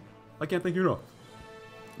stable. I can't thank you enough.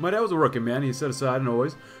 My dad was a working man. He set aside and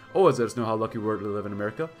always let us know how lucky we were to live in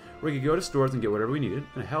America, where we could go to stores and get whatever we needed,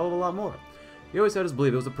 and a hell of a lot more. He always had us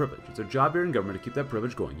believe it was a privilege. It's our job here in government to keep that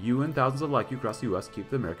privilege going. You and thousands of like you across the U.S. keep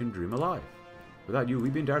the American dream alive. Without you,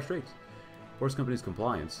 we'd be in dire straits. Force companies'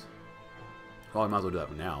 compliance. Well, I might as well do that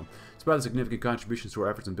one now. Despite the significant contributions to our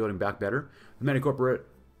efforts in building back better, the many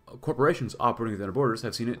corporations operating within our borders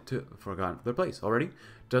have seen it to forgotten their place already.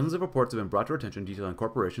 Dozens of reports have been brought to our attention detailing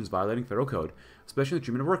corporations violating federal code, especially the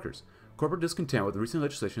treatment of workers. Corporate discontent with the recent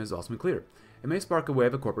legislation has also been clear. It may spark a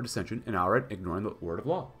wave of corporate dissension and outright ignoring the word of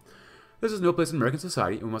law. This is no place in American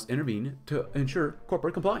society, and we must intervene to ensure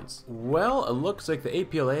corporate compliance. Well, it looks like the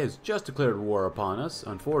APLA has just declared war upon us,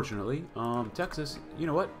 unfortunately. Texas, you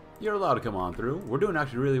know what? You're allowed to come on through. We're doing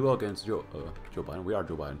actually really well against Joe Biden. We are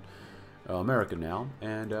Joe Biden. America now.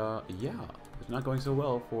 And, yeah, it's not going so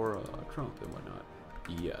well for Trump and whatnot.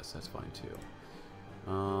 Yes, that's fine, too.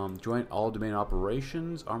 Joint all-domain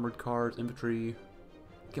operations, armored cars, infantry.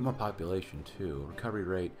 Get more population, too. Recovery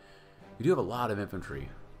rate. We do have a lot of infantry.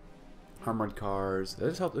 Armored cars. That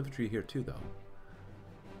just helps infantry here, too, though.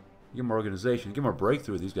 Get more organization. Get more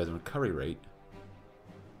breakthrough with these guys in recovery rate.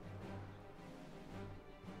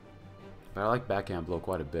 But I like backhand blow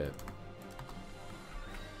quite a bit.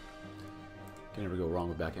 Can never go wrong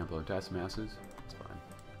with backhand blow and task masses. It's fine.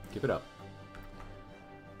 Keep it up.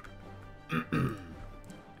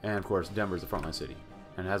 And of course, Denver's the frontline city.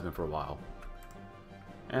 And it has been for a while.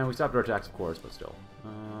 And we stopped our attacks, of course, but still.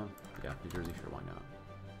 Yeah, New Jersey, sure, why not?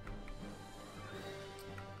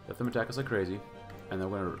 Let them attack us like crazy, and then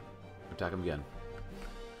we're going to attack them again.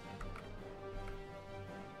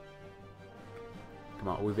 Come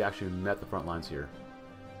on, we've actually met the front lines here.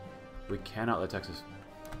 We cannot let Texas...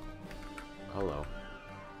 Hello.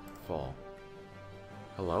 Fall.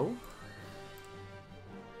 Hello?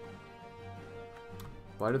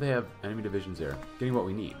 Why do they have enemy divisions there? Getting what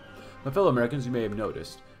we need. My fellow Americans, you may have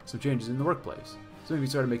noticed some changes in the workplace. Some of you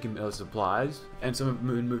started making supplies, and some have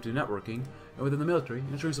moved to networking, and within the military,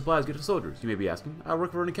 ensuring supplies get to soldiers. You may be asking, I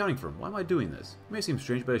work for an accounting firm. Why am I doing this? It may seem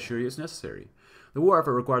strange, but I assure you it's necessary. The war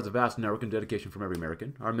effort requires a vast network and dedication from every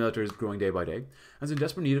American. Our military is growing day by day, and is in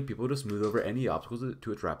desperate need of people to smooth over any obstacles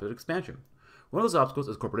to its rapid expansion. One of those obstacles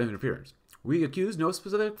is corporate interference. We accuse no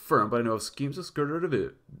specific firm, but I know of schemes to skirt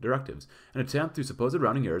our directives and attempt through supposed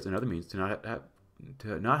rounding errors and other means to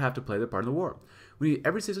not have to play their part in the war. We need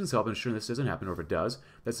every citizen's help in ensuring this doesn't happen, or if it does,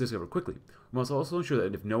 that's discovered quickly. We must also ensure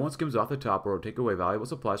that if no one skims off the top or take away valuable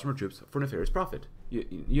supplies from our troops for nefarious profit.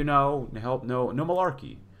 You know, help, no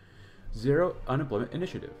malarkey. Zero unemployment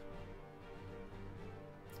initiative.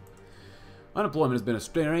 Unemployment has been a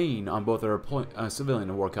strain on both our civilian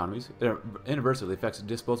and war economies. It inversely affects the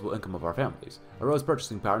disposable income of our families, erodes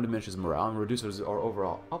purchasing power and diminishes morale, and reduces our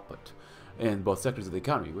overall output in both sectors of the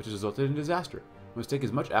economy, which has resulted in disaster. We must take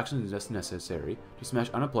as much action as necessary to smash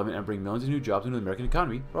unemployment and bring millions of new jobs into the American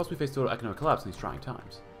economy, or else we face total economic collapse in these trying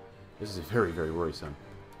times. This is very, very worrisome.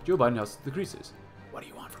 Joe Biden has decreases. What do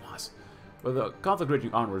you want from us? With the conflict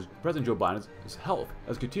raging onwards, President Joe Biden's health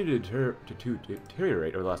has continued to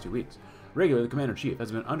deteriorate over the last 2 weeks. Regularly, the Commander-in-Chief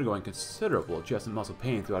has been undergoing considerable chest and muscle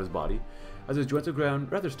pain throughout his body, as his joints have grown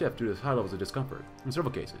rather stiff due to high levels of discomfort. In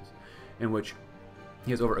several cases, in which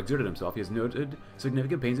he has overexerted himself, he has noted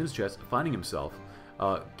significant pains in his chest, finding himself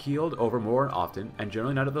keeled over more often, and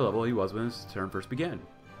generally not at the level he was when his term first began.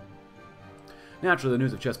 Naturally, the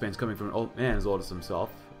news of chest pains coming from an old man as old as himself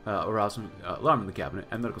aroused some alarm in the cabinet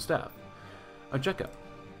and medical staff. A checkup.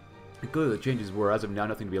 Clearly, the changes were, as of now,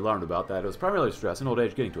 nothing to be alarmed about, that it was primarily stress and old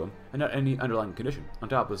age getting to him, and not any underlying condition. On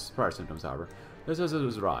top of his prior symptoms, however, this has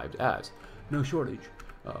arrived as no shortage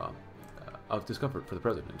of discomfort for the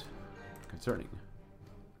president. Concerning.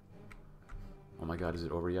 Oh my god, is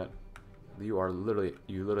it over yet? You literally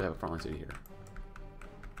have a frontline city here.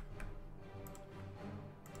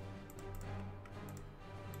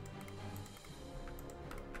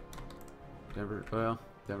 Denver, well,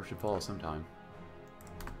 Denver should fall sometime.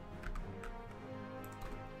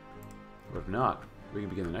 But if not, we can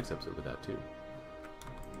begin the next episode with that too.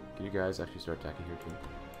 Can you guys actually start attacking here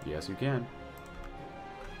too? Yes, you can.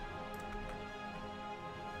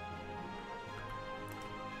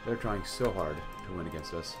 They're trying so hard to win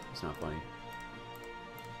against us. It's not funny.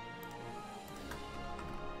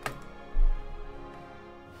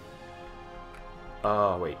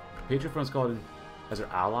 Wait. Patriot Front's called in as their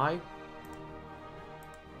ally?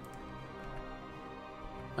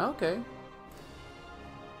 Okay.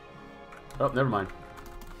 Oh, never mind.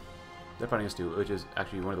 They're fighting us too, which is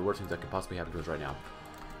actually one of the worst things that could possibly happen to us right now.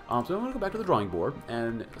 So I'm going to go back to the drawing board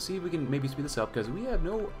and see if we can maybe speed this up, because we have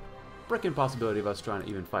no frickin' possibility of us trying to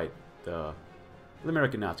even fight the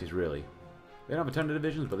American Nazis, really. They don't have a ton of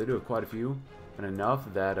divisions, but they do have quite a few, and enough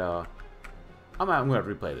that I'm going to have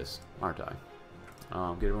to replay this, aren't I?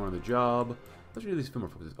 Get everyone on the job. Let's read these film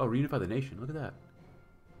focuses. Oh, reunify the nation. Look at that.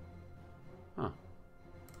 Huh.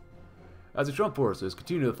 As the Trump forces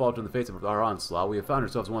continue to falter in the face of our onslaught, we have found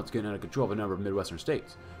ourselves once again under control of a number of Midwestern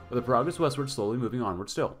states, with the progress westward slowly moving onward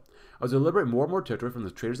still. As we liberate more and more territory from the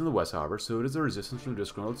traitors in the West, however, so does the resistance from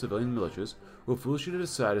disgruntled civilian militias who foolishly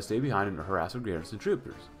decide to stay behind and harass our garrison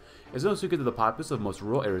troopers. It's no secret that the populace of most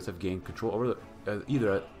rural areas have gained control over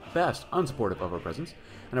either at best unsupportive of our presence,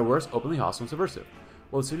 and at worst openly hostile and subversive.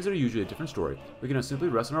 While the cities are usually a different story, we cannot simply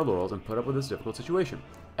rest on our laurels and put up with this difficult situation.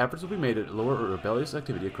 Efforts will be made to lower rebellious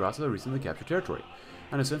activity across the recently captured territory,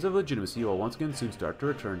 and a sense of legitimacy will once again soon start to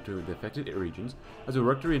return to the affected regions as we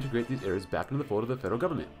work to reintegrate these areas back into the fold of the federal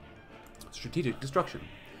government. Strategic destruction.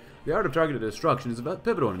 The art of targeted destruction is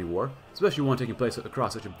pivotal in any war, especially one taking place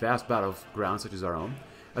across such a vast battleground such as our own.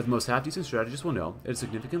 As most half-decent strategists will know, it is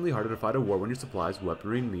significantly harder to fight a war when your supplies,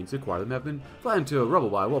 weaponry, and means to acquire them have been flattened to rubble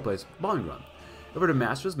by a well-placed bombing run. In order to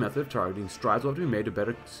master this method of targeting, strides will have to be made to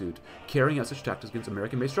better suit carrying out such tactics against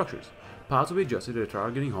American-made structures. Pilots will be adjusted to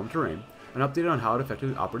targeting home terrain and updated on how to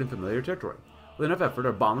effectively operate in familiar territory. With enough effort,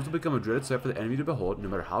 our bombers will become a dreaded sight for the enemy to behold, no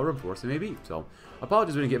matter how reinforced they may be. So,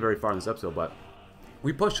 apologies we didn't get very far in this episode, but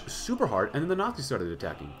we pushed super hard, and then the Nazis started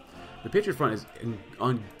attacking. The Patriot Front is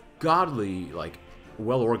ungodly,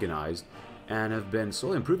 well organized, and have been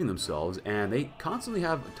slowly improving themselves, and they constantly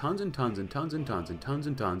have tons and tons and tons and tons and tons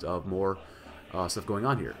and tons of more stuff going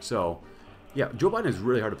on here. So, yeah, Joe Biden is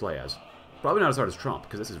really hard to play as. Probably not as hard as Trump,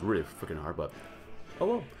 because this is really freaking hard, but oh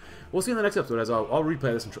well. We'll see in the next episode, as I'll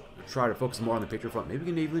replay this and try to focus more on the picture front. Maybe we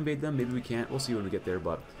can naval invade them, maybe we can't. We'll see when we get there,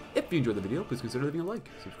 but if you enjoyed the video, please consider leaving a like.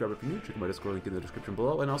 Subscribe if you're new. Check my Discord link in the description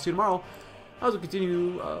below, and I'll see you tomorrow as we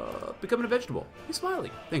continue becoming a vegetable. Be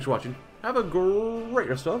smiley. Thanks for watching. Have a great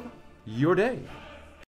rest of your day.